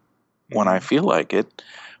mad when I feel like it,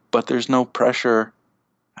 but there's no pressure.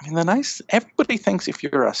 I mean, everybody thinks if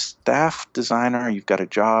you're a staff designer, you've got a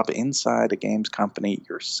job inside a games company,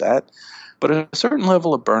 you're set. But a certain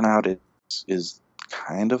level of burnout is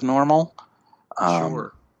kind of normal.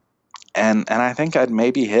 Sure. And I think I'd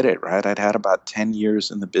maybe hit it, right? I'd had about 10 years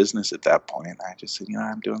in the business at that point. I just said,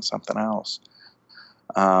 I'm doing something else.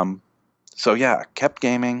 So yeah, kept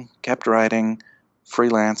gaming, kept writing,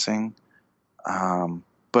 freelancing.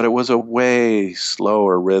 But it was a way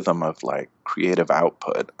slower rhythm of like creative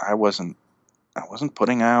output. I wasn't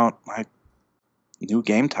putting out my new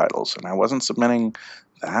game titles, and I wasn't submitting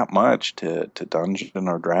that much to Dungeon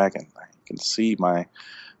or Dragon. You can see my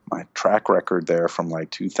track record there from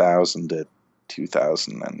like 2000 to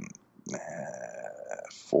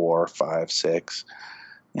 2004, 5, 6.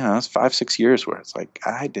 It's 5-6 years where it's like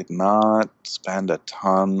I did not spend a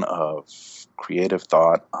ton of creative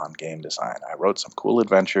thought on game design. I wrote some cool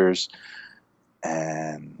adventures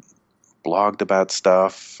and blogged about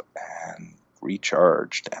stuff and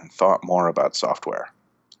recharged and thought more about software,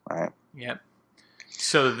 right? Yep.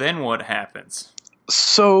 So then what happens?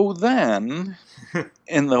 So then,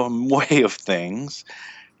 in the way of things,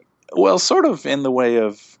 well, sort of in the way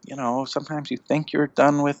of, sometimes you think you're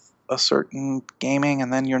done with a certain gaming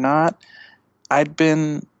and then you're not. I'd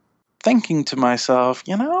been thinking to myself,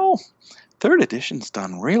 3rd edition's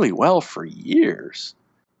done really well for years.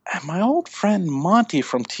 And my old friend Monty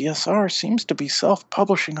from TSR seems to be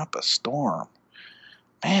self-publishing up a storm.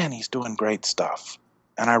 Man, he's doing great stuff.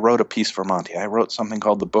 And I wrote a piece for Monty. I wrote something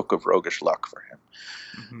called The Book of Roguish Luck for him,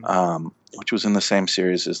 which was in the same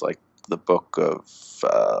series as like the Book of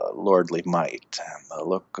Lordly Might and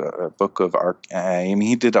the Book of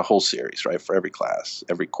he did a whole series, right, for every class,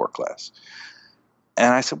 every core class.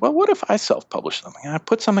 And I said, well, what if I self-publish something? And I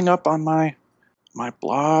put something up on my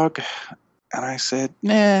blog, and I said,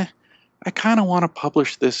 I kind of want to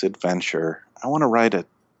publish this adventure. I want to write a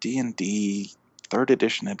D&D 3rd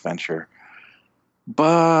edition adventure,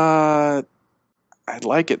 but I'd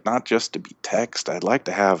like it not just to be text. I'd like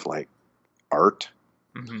to have like art.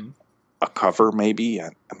 A cover maybe.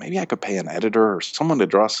 Maybe I could pay an editor or someone to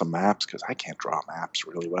draw some maps because I can't draw maps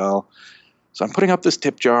really well. So I'm putting up this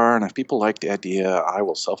tip jar, and if people like the idea, I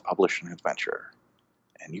will self-publish an adventure.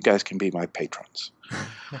 And you guys can be my patrons.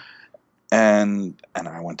 And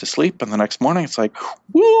I went to sleep, and the next morning it's like,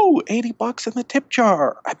 woo, $80 in the tip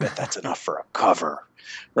jar. I bet that's enough for a cover,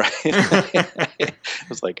 right? It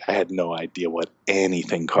was like I had no idea what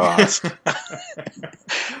anything cost.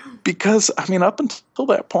 Because, I mean, up until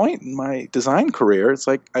that point in my design career, it's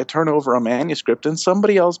like I turn over a manuscript and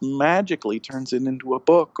somebody else magically turns it into a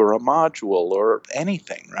book or a module or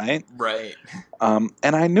anything, right? Right. And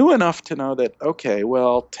I knew enough to know that, okay,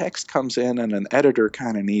 well, text comes in and an editor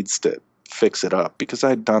kind of needs to fix it up, because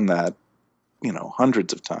I'd done that,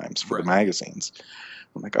 hundreds of times for the magazines.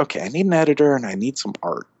 I'm like, okay, I need an editor and I need some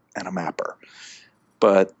art and a mapper.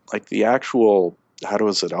 But like the actual, how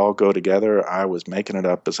does it all go together, I was making it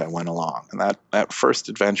up as I went along. And that first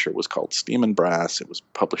adventure was called Steam and Brass. It was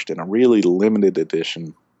published in a really limited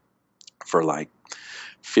edition for like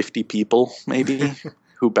 50 people maybe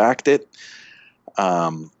who backed it.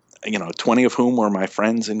 20 of whom were my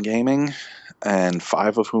friends in gaming, and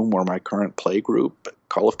 5 of whom were my current play group,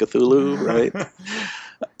 Call of Cthulhu, right?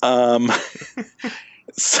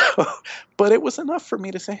 But it was enough for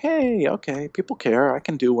me to say, hey, okay, people care. I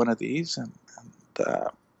can do one of these.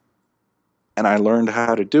 And I learned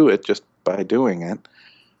how to do it just by doing it.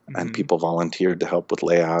 Mm-hmm. And people volunteered to help with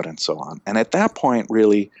layout and so on. And at that point,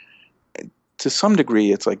 really, to some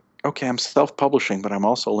degree, it's like, okay, I'm self-publishing, but I'm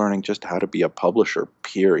also learning just how to be a publisher,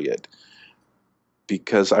 period.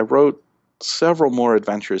 Because I wrote several more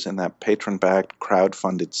adventures in that patron-backed,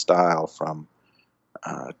 crowd-funded style from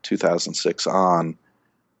 2006 on.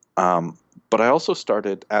 But I also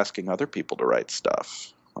started asking other people to write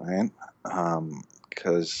stuff, right?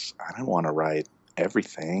 Because I didn't want to write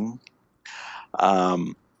everything.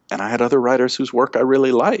 And I had other writers whose work I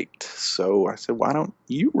really liked. So I said, why don't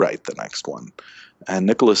you write the next one? And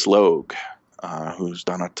Nicholas Logue, who's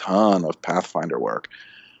done a ton of Pathfinder work,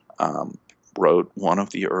 wrote one of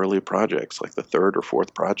the early projects, like the 3rd or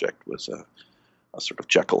 4th project was a sort of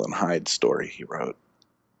Jekyll and Hyde story he wrote.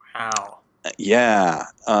 Wow. Yeah.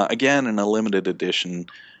 Again, in a limited edition,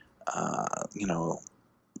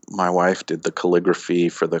 my wife did the calligraphy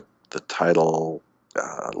for the title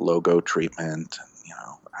logo treatment.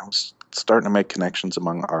 I was starting to make connections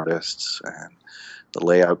among artists, and the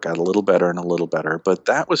layout got a little better and a little better. But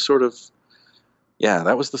that was sort of,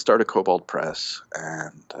 that was the start of Kobold Press,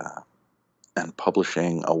 and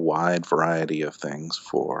publishing a wide variety of things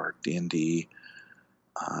for D&D,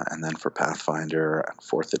 and then for Pathfinder and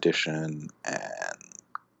 4th edition and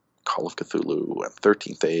Call of Cthulhu and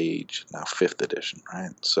 13th Age, now 5th edition,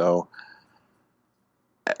 right? So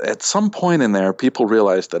at some point in there, people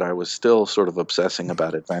realized that I was still sort of obsessing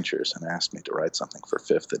about adventures and asked me to write something for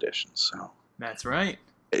 5th edition. So that's right.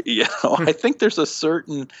 I think there's a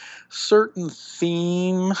certain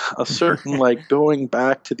theme, a certain like going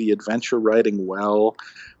back to the adventure writing well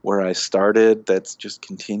where I started that's just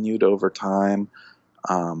continued over time.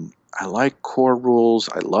 I like core rules.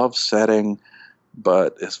 I love setting.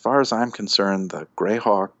 But as far as I'm concerned, the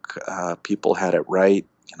Greyhawk people had it right.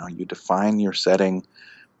 You define your setting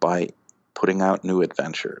by putting out new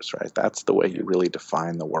adventures, right? That's the way you really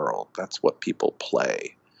define the world. That's what people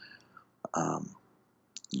play.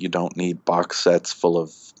 You don't need box sets full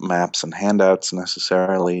of maps and handouts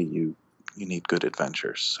necessarily. You need good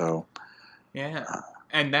adventures. So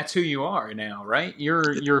and that's who you are now, right?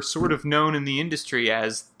 You're sort of known in the industry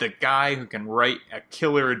as the guy who can write a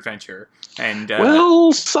killer adventure. And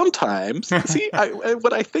well, sometimes. See,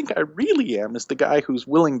 what I think I really am is the guy who's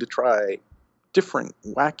willing to try different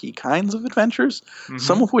wacky kinds of adventures,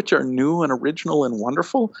 some of which are new and original and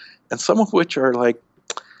wonderful, and some of which are like,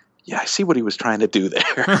 I see what he was trying to do there.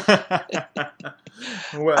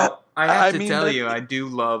 Well, I have to tell you, I do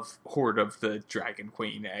love Horde of the Dragon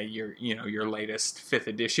Queen. Your latest 5th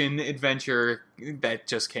edition adventure that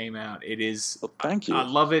just came out. It is. Well, thank you. I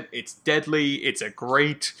love it. It's deadly. It's a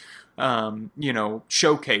great,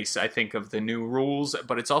 showcase, I think, of the new rules.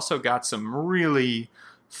 But it's also got some really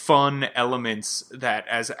fun elements that,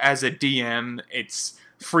 as a DM, it's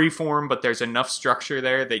freeform, but there's enough structure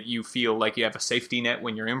there that you feel like you have a safety net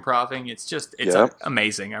when you're improvising. It's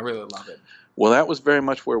amazing. I really love it. Well, that was very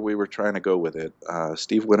much where we were trying to go with it.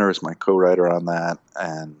 Steve Winter is my co-writer on that,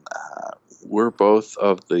 and we're both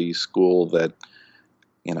of the school that,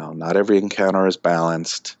 not every encounter is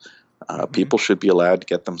balanced. People should be allowed to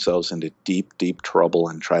get themselves into deep, deep trouble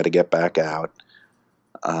and try to get back out.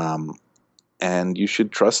 And you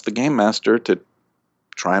should trust the game master to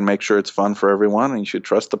try and make sure it's fun for everyone, and you should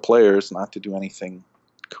trust the players not to do anything.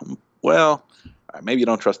 Maybe you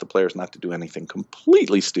don't trust the players not to do anything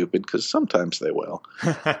completely stupid, because sometimes they will.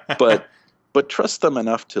 but trust them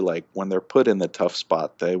enough to, like, when they're put in the tough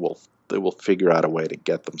spot, they will figure out a way to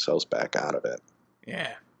get themselves back out of it.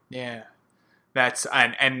 Yeah.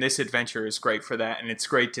 And this adventure is great for that, and it's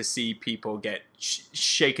great to see people get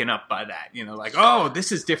shaken up by that. Like, oh,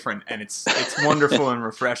 this is different, and it's wonderful and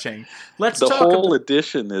refreshing. The whole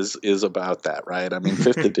edition is about that, right? I mean,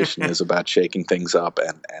 5th edition is about shaking things up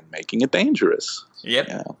and making it dangerous.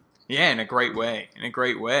 Yep. Yeah, in a great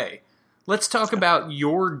way. Let's talk about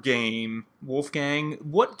your game, Wolfgang.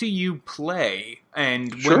 What do you play?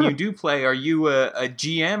 And when you do play, are you a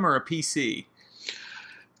GM or a PC?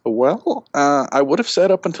 Well, I would have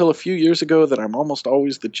said up until a few years ago that I'm almost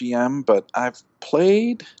always the GM, but I've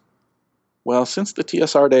played, since the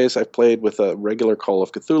TSR days, I've played with a regular Call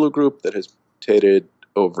of Cthulhu group that has mutated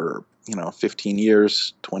over, 15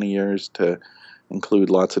 years, 20 years to include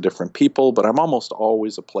lots of different people, but I'm almost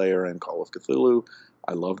always a player in Call of Cthulhu.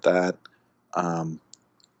 I love that.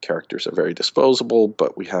 Characters are very disposable,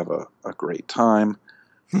 but we have a great time.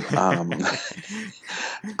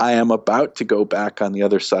 I am about to go back on the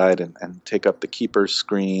other side and take up the Keeper's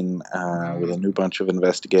screen with a new bunch of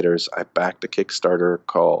investigators. I backed a Kickstarter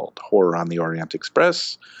called Horror on the Orient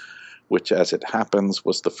Express, which, as it happens,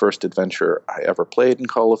 was the first adventure I ever played in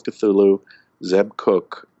Call of Cthulhu. Zeb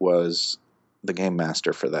Cook was the game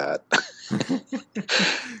master for that.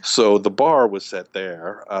 So the bar was set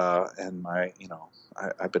there, and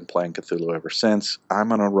I've been playing Cthulhu ever since. I'm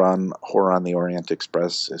going to run Horror on the Orient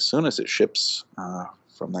Express as soon as it ships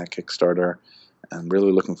from that Kickstarter. I'm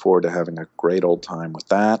really looking forward to having a great old time with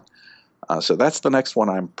that. So that's the next one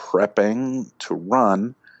I'm prepping to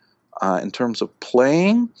run. In terms of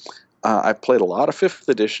playing, I've played a lot of 5th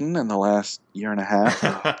edition in the last year and a half.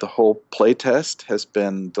 The whole playtest has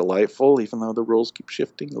been delightful, even though the rules keep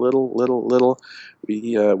shifting a little.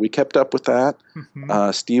 We kept up with that.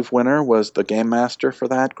 Mm-hmm. Steve Winter was the game master for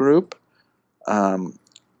that group.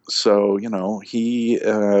 So, he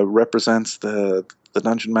represents the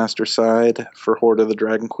Dungeon Master side for Horde of the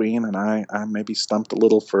Dragon Queen, and I maybe stumped a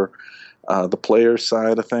little for the player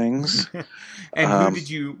side of things. And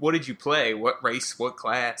what did you play? What race, what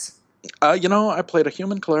class? I played a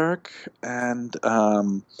human cleric and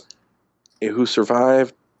who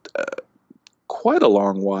survived quite a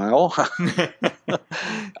long while.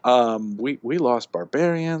 We lost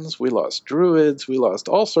barbarians, we lost druids, we lost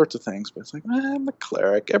all sorts of things. But it's like, I'm a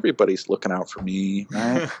cleric. Everybody's looking out for me,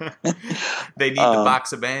 right? They need the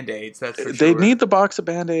box of Band-Aids, that's for sure. They need the box of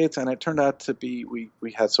Band-Aids, and it turned out to be, we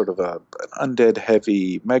had sort of an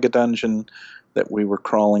undead-heavy mega dungeon that we were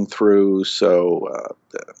crawling through, so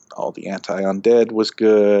all the anti-undead was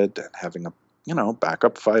good, and having a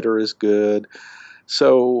backup fighter is good.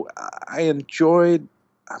 So I enjoyed,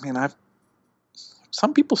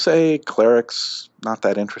 some people say clerics not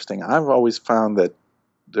that interesting. I've always found that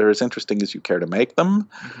they're as interesting as you care to make them,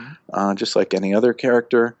 just like any other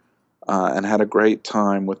character, and had a great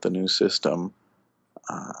time with the new system.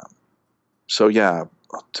 So yeah,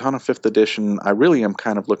 a ton of 5th edition. I really am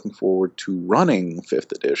kind of looking forward to running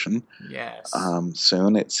 5th edition. Yes.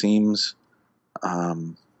 Soon. It seems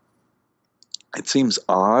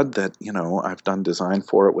odd that, I've done design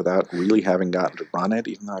for it without really having gotten to run it,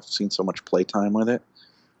 even though I've seen so much playtime with it.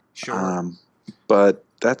 Sure. But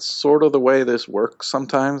that's sort of the way this works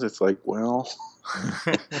sometimes. It's like,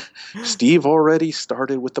 Steve already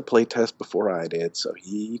started with the playtest before I did, so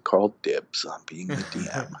he called dibs on being the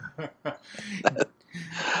DM.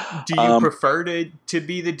 Do you prefer to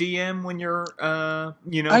be the DM when you're,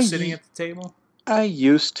 sitting at the table? I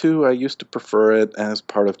used to prefer it as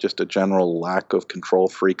part of just a general lack of control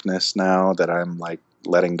freakness now that I'm like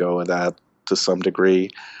letting go of that to some degree.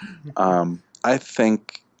 I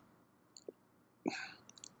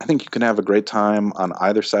think you can have a great time on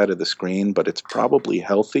either side of the screen, but it's probably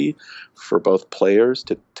healthy for both players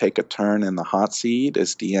to take a turn in the hot seat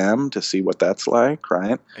as DM to see what that's like,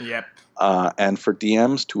 right? Yep. And for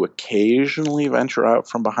DMs to occasionally venture out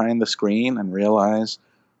from behind the screen and realize,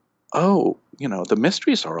 the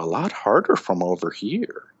mysteries are a lot harder from over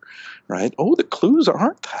here, right? Oh, the clues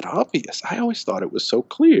aren't that obvious. I always thought it was so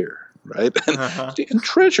clear, right? And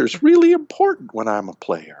treasure's really important when I'm a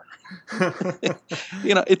player.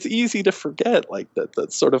 It's easy to forget, like, the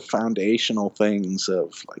sort of foundational things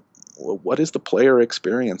of, like, well, what is the player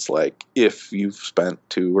experience like if you've spent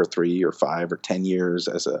 2 or 3 or 5 or 10 years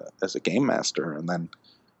as a game master, and then,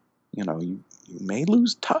 you may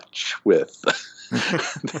lose touch with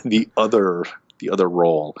the other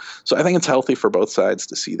role. So I think it's healthy for both sides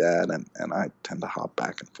to see that, and I tend to hop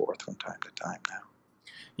back and forth from time to time now.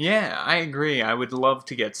 Yeah, I agree. I would love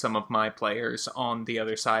to get some of my players on the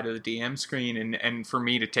other side of the DM screen and for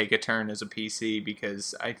me to take a turn as a PC,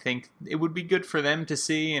 because I think it would be good for them to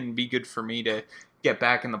see and be good for me to get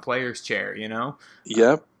back in the player's chair,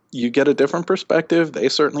 Yep. you get a different perspective. They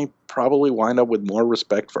certainly probably wind up with more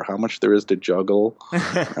respect for how much there is to juggle,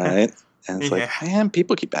 right? And it's like, man,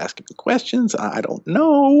 people keep asking me questions. I don't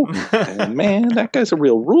know. And man, that guy's a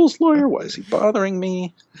real rules lawyer. Why is he bothering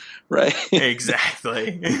me? Right?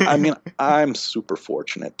 Exactly. I mean, I'm super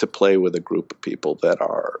fortunate to play with a group of people that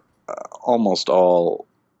are almost all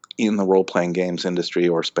in the role-playing games industry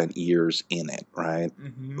or spent years in it, right?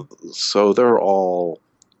 Mm-hmm. So they're all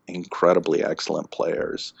incredibly excellent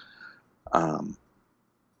players. Not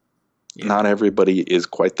everybody is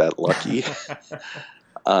quite that lucky.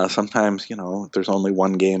 Sometimes, there's only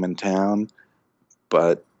one game in town,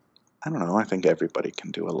 but I don't know. I think everybody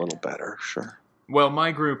can do a little better, sure. Well,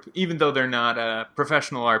 my group, even though they're not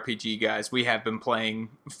professional RPG guys, we have been playing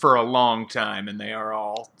for a long time, and they are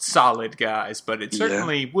all solid guys, but it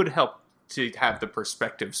certainly would help to have the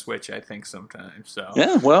perspective switch, I think, sometimes. So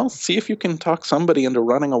yeah, well, see if you can talk somebody into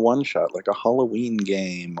running a one-shot, like a Halloween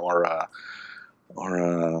game, or a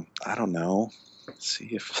I don't know. See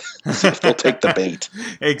if they'll take the bait.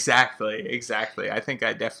 Exactly. I think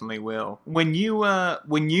I definitely will. When you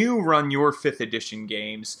run your 5th edition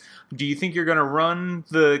games, do you think you're going to run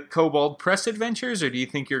the Kobold Press Adventures, or do you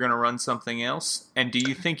think you're going to run something else? And do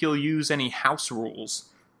you think you'll use any house rules?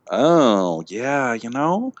 Oh, yeah,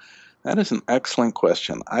 that is an excellent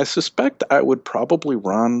question. I suspect I would probably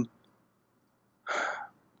run...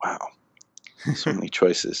 Wow. So many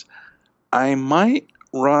choices. I might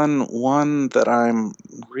run one that I'm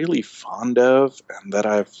really fond of and that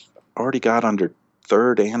I've already got under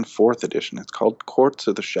 3rd and 4th edition. It's called Courts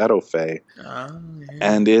of the Shadow Fae. Oh, yeah.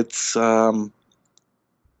 And it's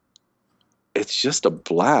just a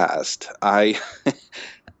blast. I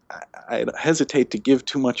hesitate to give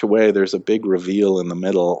too much away. There's a big reveal in the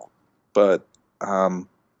middle. But the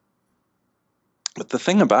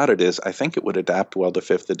thing about it is I think it would adapt well to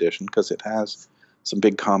 5th edition because it has some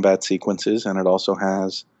big combat sequences, and it also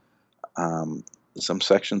has some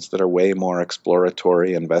sections that are way more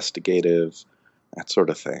exploratory, investigative, that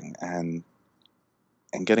sort of thing. And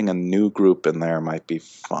getting a new group in there might be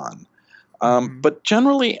fun. But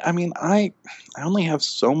generally, I mean, I only have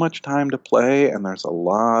so much time to play, and there's a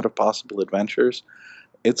lot of possible adventures.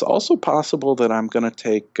 It's also possible that I'm going to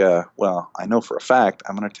take, I know for a fact,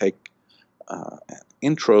 I'm going to take an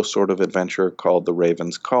intro sort of adventure called The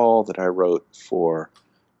Raven's Call that I wrote for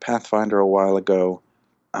Pathfinder a while ago.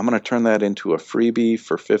 I'm going to turn that into a freebie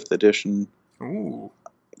for 5th edition. Ooh.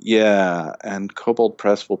 Yeah, and Kobold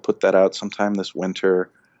Press will put that out sometime this winter.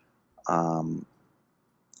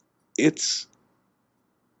 It's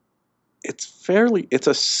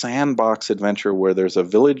a sandbox adventure where there's a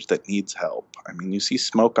village that needs help. I mean, you see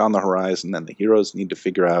smoke on the horizon, and the heroes need to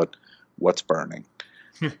figure out what's burning.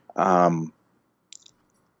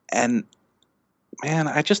 And man,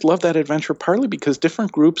 I just love that adventure, partly because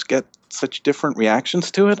different groups get such different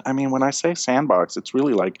reactions to it. I mean, when I say sandbox, it's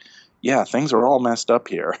really like, yeah, things are all messed up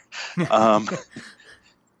here.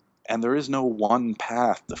 And there is no one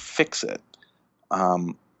path to fix it.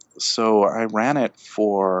 So I ran it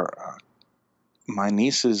for my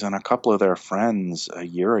nieces and a couple of their friends a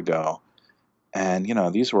year ago. And,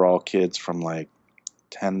 these were all kids from like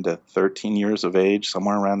 10 to 13 years of age,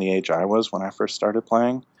 somewhere around the age I was when I first started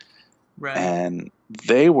playing. Right. And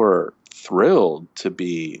they were thrilled to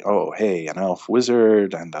be, an elf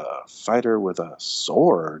wizard and a fighter with a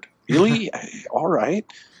sword. Really? All right.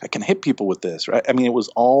 I can hit people with this, right? I mean, it was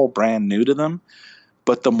all brand new to them.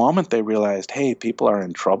 But the moment they realized, hey, people are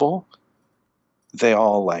in trouble, they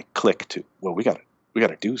all like click to, well, we got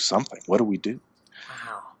to do something. What do we do?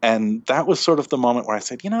 Wow. And that was sort of the moment where I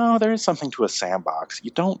said, there is something to a sandbox.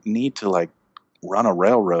 You don't need to like run a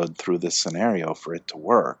railroad through this scenario for it to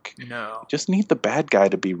work. No. You just need the bad guy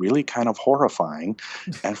to be really kind of horrifying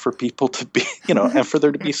and for people to be, and for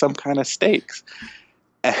there to be some kind of stakes.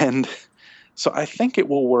 And so I think it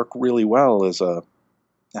will work really well as a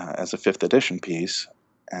 5th edition piece.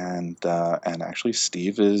 And actually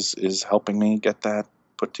Steve is helping me get that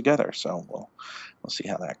put together. So we'll see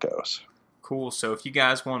how that goes. Cool. So if you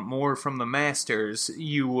guys want more from the Masters,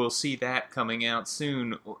 you will see that coming out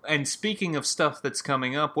soon. And speaking of stuff that's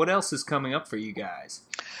coming up, what else is coming up for you guys?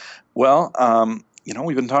 Well,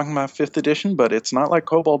 we've been talking about 5th edition, but it's not like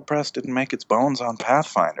Kobold Press didn't make its bones on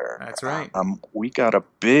Pathfinder. That's right. We got a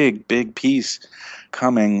big piece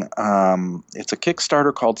coming. It's a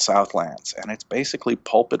Kickstarter called Southlands, and it's basically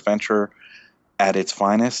pulp adventure at its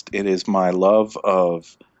finest. It is my love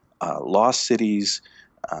of lost cities,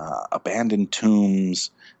 abandoned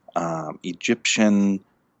tombs, Egyptian,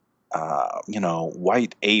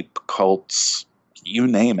 white ape cults, you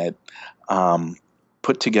name it,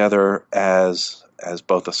 put together as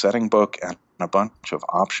both a setting book and a bunch of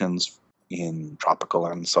options in tropical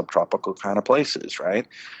and subtropical kind of places, right?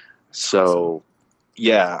 So,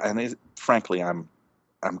 yeah, and frankly, I'm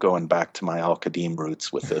going back to my Al Qadim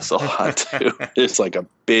roots with this a lot too. There's like a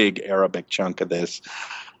big Arabic chunk of this.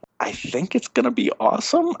 I think it's going to be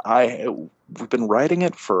awesome. We've been writing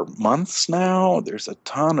it for months now. There's a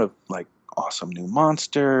ton of like awesome new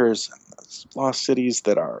monsters and lost cities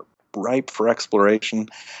that are ripe for exploration.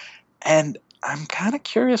 And I'm kind of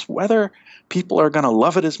curious whether people are going to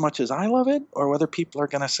love it as much as I love it, or whether people are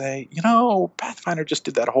going to say, Pathfinder just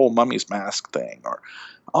did that whole Mummy's Mask thing, or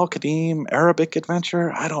Al Qadim Arabic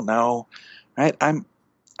adventure. I don't know. Right? I'm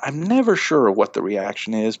never sure what the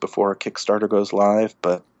reaction is before a Kickstarter goes live,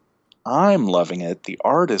 but I'm loving it. The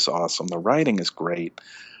art is awesome. The writing is great.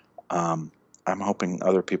 I'm hoping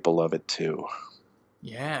other people love it too.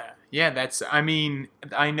 Yeah,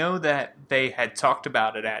 I know that they had talked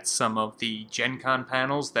about it at some of the Gen Con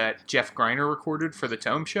panels that Jeff Greiner recorded for the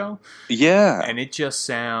Tome Show. Yeah. And it just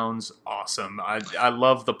sounds awesome. I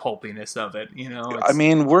love the pulpiness of it,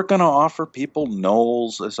 we're going to offer people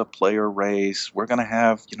gnolls as a player race. We're going to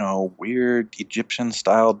have, weird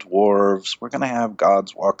Egyptian-style dwarves. We're going to have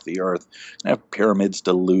gods walk the earth. We're going to have pyramids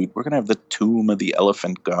to loot. We're going to have the tomb of the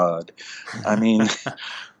elephant god.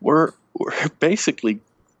 We're basically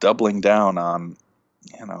doubling down on,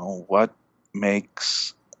 what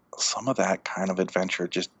makes some of that kind of adventure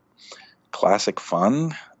just classic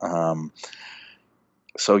fun.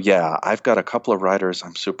 So yeah, I've got a couple of writers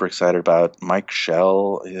I'm super excited about. Mike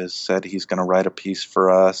Schell has said he's going to write a piece for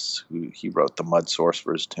us. He wrote the Mud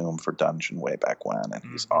Sorcerer's Tomb for Dungeon way back when, and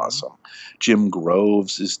he's awesome. Jim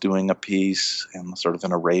Groves is doing a piece in sort of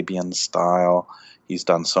an Arabian style. He's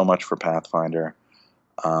done so much for Pathfinder.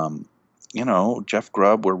 Jeff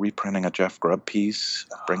Grubb, we're reprinting a Jeff Grubb piece,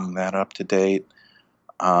 bringing that up to date.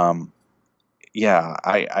 I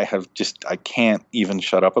can't even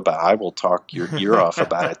shut up about it. I will talk your ear off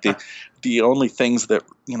about it. The only things that,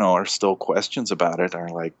 are still questions about it are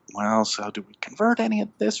like, well, so do we convert any of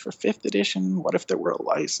this for 5th edition? What if there were a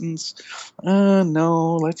license?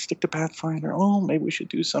 No, let's stick to Pathfinder. Oh, maybe we should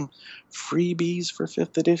do some freebies for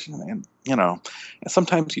 5th edition. And, and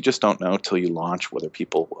sometimes you just don't know till you launch whether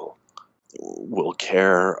people will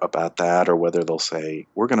care about that, or whether they'll say,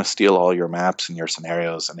 we're going to steal all your maps and your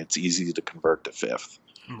scenarios and it's easy to convert to 5th.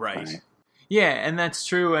 Right. Yeah, and that's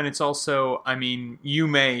true. And it's also, you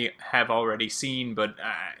may have already seen, but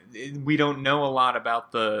we don't know a lot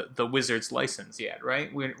about the Wizards license yet,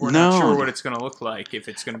 right? We're not sure what it's going to look like. If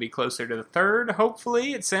it's going to be closer to the 3rd,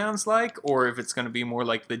 hopefully, it sounds like, or if it's going to be more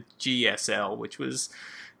like the GSL, which was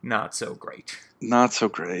not so great. Not so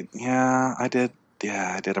great. Yeah, I did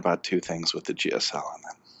about 2 things with the GSL and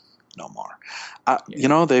then no more.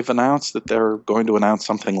 They've announced that they're going to announce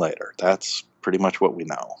something later. That's pretty much what we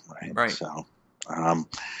know, right? Right. So, when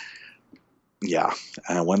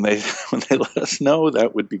they let us know,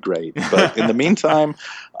 that would be great. But in the meantime,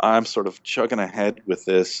 I'm sort of chugging ahead with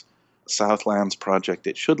this Southlands project.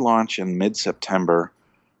 It should launch in mid-September,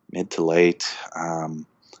 mid to late,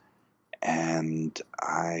 and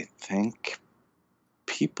I think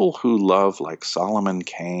people who love like Solomon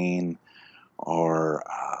Kane or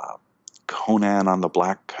Conan on the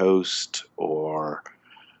Black Coast, or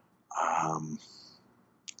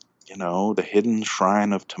the Hidden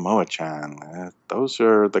Shrine of Tomoe-chan, those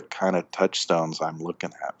are the kind of touchstones I'm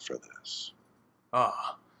looking at for this.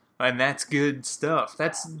 Oh, and that's good stuff.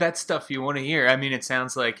 That's stuff you want to hear. It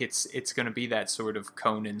sounds like it's going to be that sort of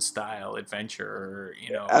Conan style adventure,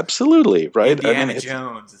 Absolutely, right? Indiana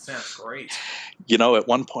Jones. It sounds great. At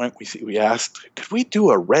one point we asked, could we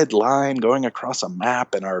do a red line going across a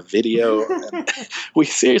map in our video? And we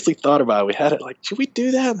seriously thought about it. We had it like, should we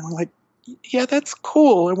do that? And we're like, yeah, that's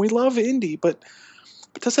cool, and we love indie, but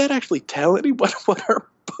does that actually tell anyone what our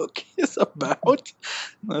book is about?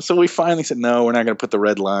 So we finally said, no, we're not going to put the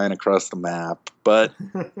red line across the map. But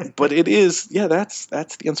it is, that's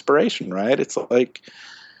the inspiration, right? It's like,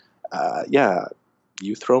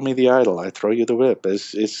 you throw me the idol, I throw you the whip.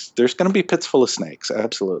 There's going to be pits full of snakes,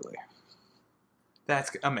 absolutely.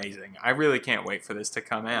 That's amazing. I really can't wait for this to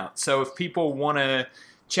come out. So if people want to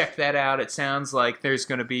check that out, it sounds like there's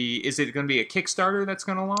going to be, is it going to be a Kickstarter that's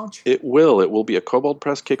going to launch? It will be a Kobold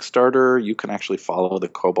Press Kickstarter. You can actually follow the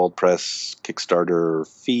Kobold Press Kickstarter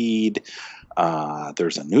feed.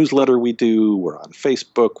 There's a newsletter we do. We're on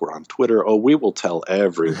Facebook. We're on Twitter. Oh, we will tell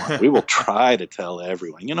everyone. We will try to tell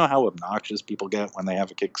everyone. You know how obnoxious people get when they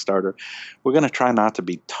have a Kickstarter? We're going to try not to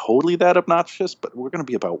be totally that obnoxious, but we're going to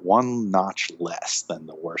be about one notch less than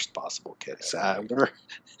the worst possible case.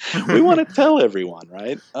 We want to tell everyone,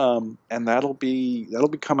 right? And that'll be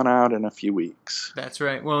coming out in a few weeks. That's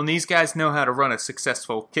right. Well, and these guys know how to run a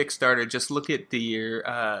successful Kickstarter. Just look at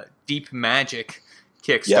the Deep Magic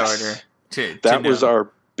Kickstarter. Yes. That was our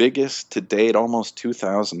biggest to date, almost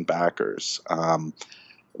 2,000 backers,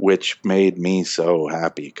 which made me so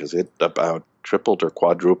happy because it about tripled or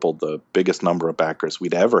quadrupled the biggest number of backers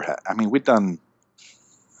we'd ever had. I mean, we'd done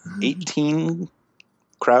 18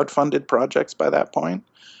 crowdfunded projects by that point.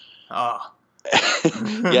 Oh.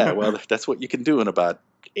 Yeah, well, that's what you can do in about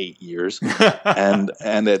 8 years. and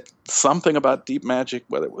it's something about Deep Magic,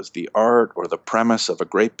 whether it was the art or the premise of a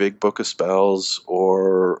great big book of spells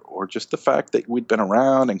or just the fact that we'd been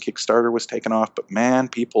around and Kickstarter was taken off, but man,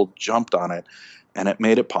 people jumped on it and it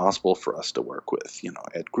made it possible for us to work with,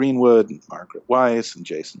 Ed Greenwood and Margaret Weiss and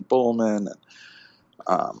Jason Bullman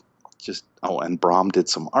and and Brom did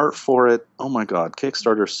some art for it. Oh my God,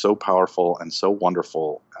 Kickstarter is so powerful and so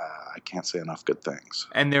wonderful. I can't say enough good things.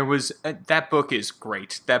 And there was that book is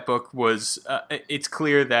great. That book was. It's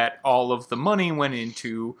clear that all of the money went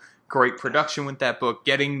into great production with that book,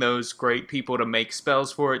 getting those great people to make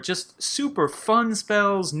spells for it. Just super fun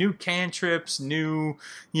spells, new cantrips, new,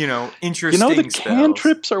 interesting spells. The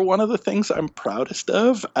cantrips are one of the things I'm proudest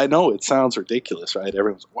of. I know it sounds ridiculous, right?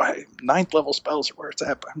 Everyone's like, why 9th level spells are where it's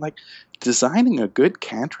at. But I'm like, designing a good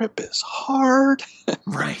cantrip is hard.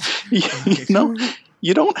 Right.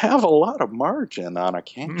 You don't have a lot of margin on a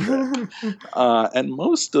cantrip. And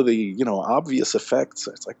most of the, obvious effects,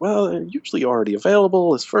 it's like, well, they're usually already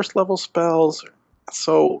available as first level spells.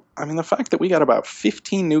 So, I mean, the fact that we got about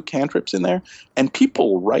 15 new cantrips in there and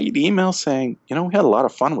people write emails saying, we had a lot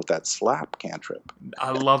of fun with that slap cantrip. I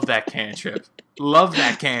love that cantrip. Love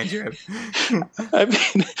that cantrip. I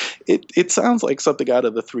mean, it sounds like something out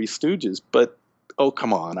of the Three Stooges, but oh,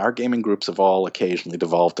 come on. Our gaming groups have all occasionally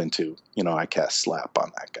devolved into, I cast slap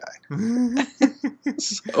on that guy.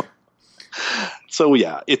 So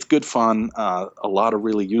yeah, it's good fun. A lot of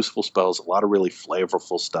really useful spells, a lot of really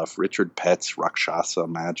flavorful stuff. Richard Pett's Rakshasa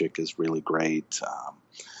magic is really great.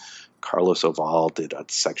 Carlos Oval did a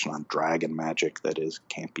section on dragon magic that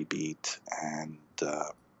can't be beat. And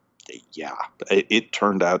it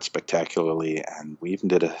turned out spectacularly. And we even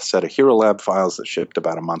did a set of Hero Lab files that shipped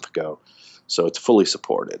about a month ago. So it's fully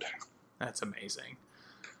supported. That's amazing.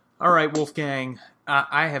 All right, Wolfgang,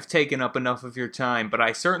 I have taken up enough of your time, but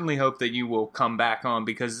I certainly hope that you will come back on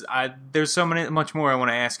because there's much more I want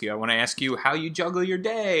to ask you. I want to ask you how you juggle your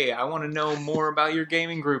day. I want to know more about your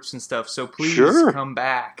gaming groups and stuff, so please come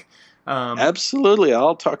back. Absolutely.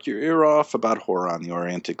 I'll talk your ear off about Horror on the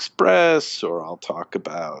Orient Express, or I'll talk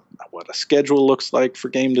about what a schedule looks like for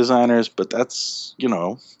game designers, but that's,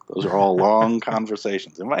 those are all long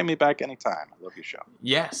conversations. Invite me back anytime. I love your show.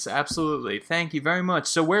 Yes, absolutely. Thank you very much.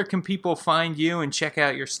 So where can people find you and check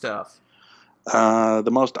out your stuff?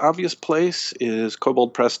 The most obvious place is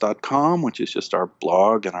koboldpress.com, which is just our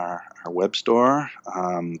blog and our web store.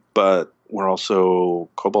 But we're also,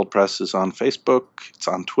 Kobold Press is on Facebook. It's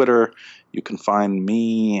on Twitter. You can find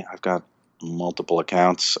me. I've got multiple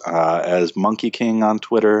accounts as Monkey King on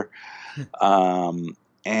Twitter.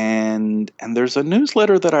 And there's a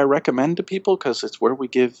newsletter that I recommend to people because it's where we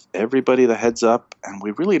give everybody the heads up, and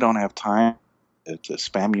we really don't have time to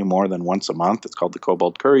spam you more than once a month. It's called the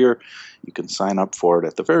Kobold Courier. You can sign up for it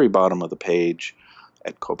at the very bottom of the page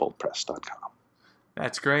at koboldpress.com.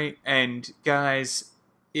 That's great. And guys,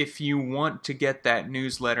 if you want to get that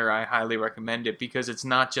newsletter, I highly recommend it because it's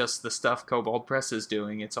not just the stuff Kobold Press is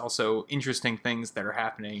doing. It's also interesting things that are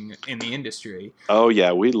happening in the industry. Oh,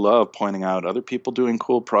 yeah. We love pointing out other people doing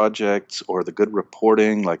cool projects or the good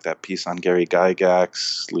reporting, like that piece on Gary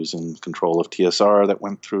Gygax losing control of TSR that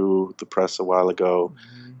went through the press a while ago,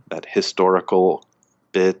 that historical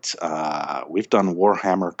bit. We've done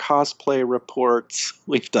Warhammer cosplay reports.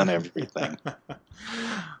 We've done everything.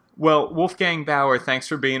 Well, Wolfgang Bauer, thanks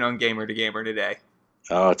for being on Gamer to Gamer today.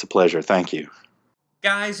 Oh, it's a pleasure. Thank you.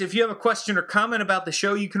 Guys, if you have a question or comment about the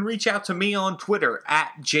show, you can reach out to me on Twitter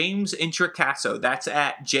at James Introcaso. That's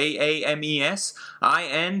at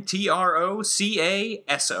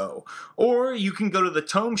JamesIntrocaso. Or you can go to the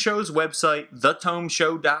Tome Show's website,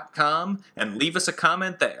 thetomeshow.com, and leave us a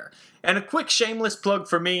comment there. And a quick shameless plug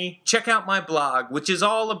for me, check out my blog, which is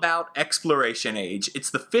all about Exploration Age. It's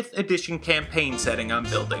the 5th edition campaign setting I'm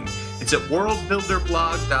building. It's at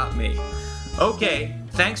worldbuilderblog.me. Okay,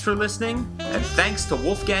 thanks for listening, and thanks to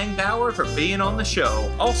Wolfgang Bauer for being on the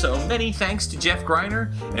show. Also, many thanks to Jeff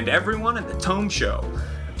Greiner and everyone at The Tome Show.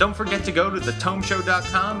 Don't forget to go to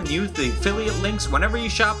thetomeshow.com and use the affiliate links whenever you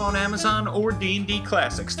shop on Amazon or D&D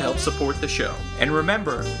Classics to help support the show. And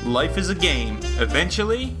remember, life is a game.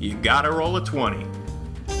 Eventually, you gotta roll a 20.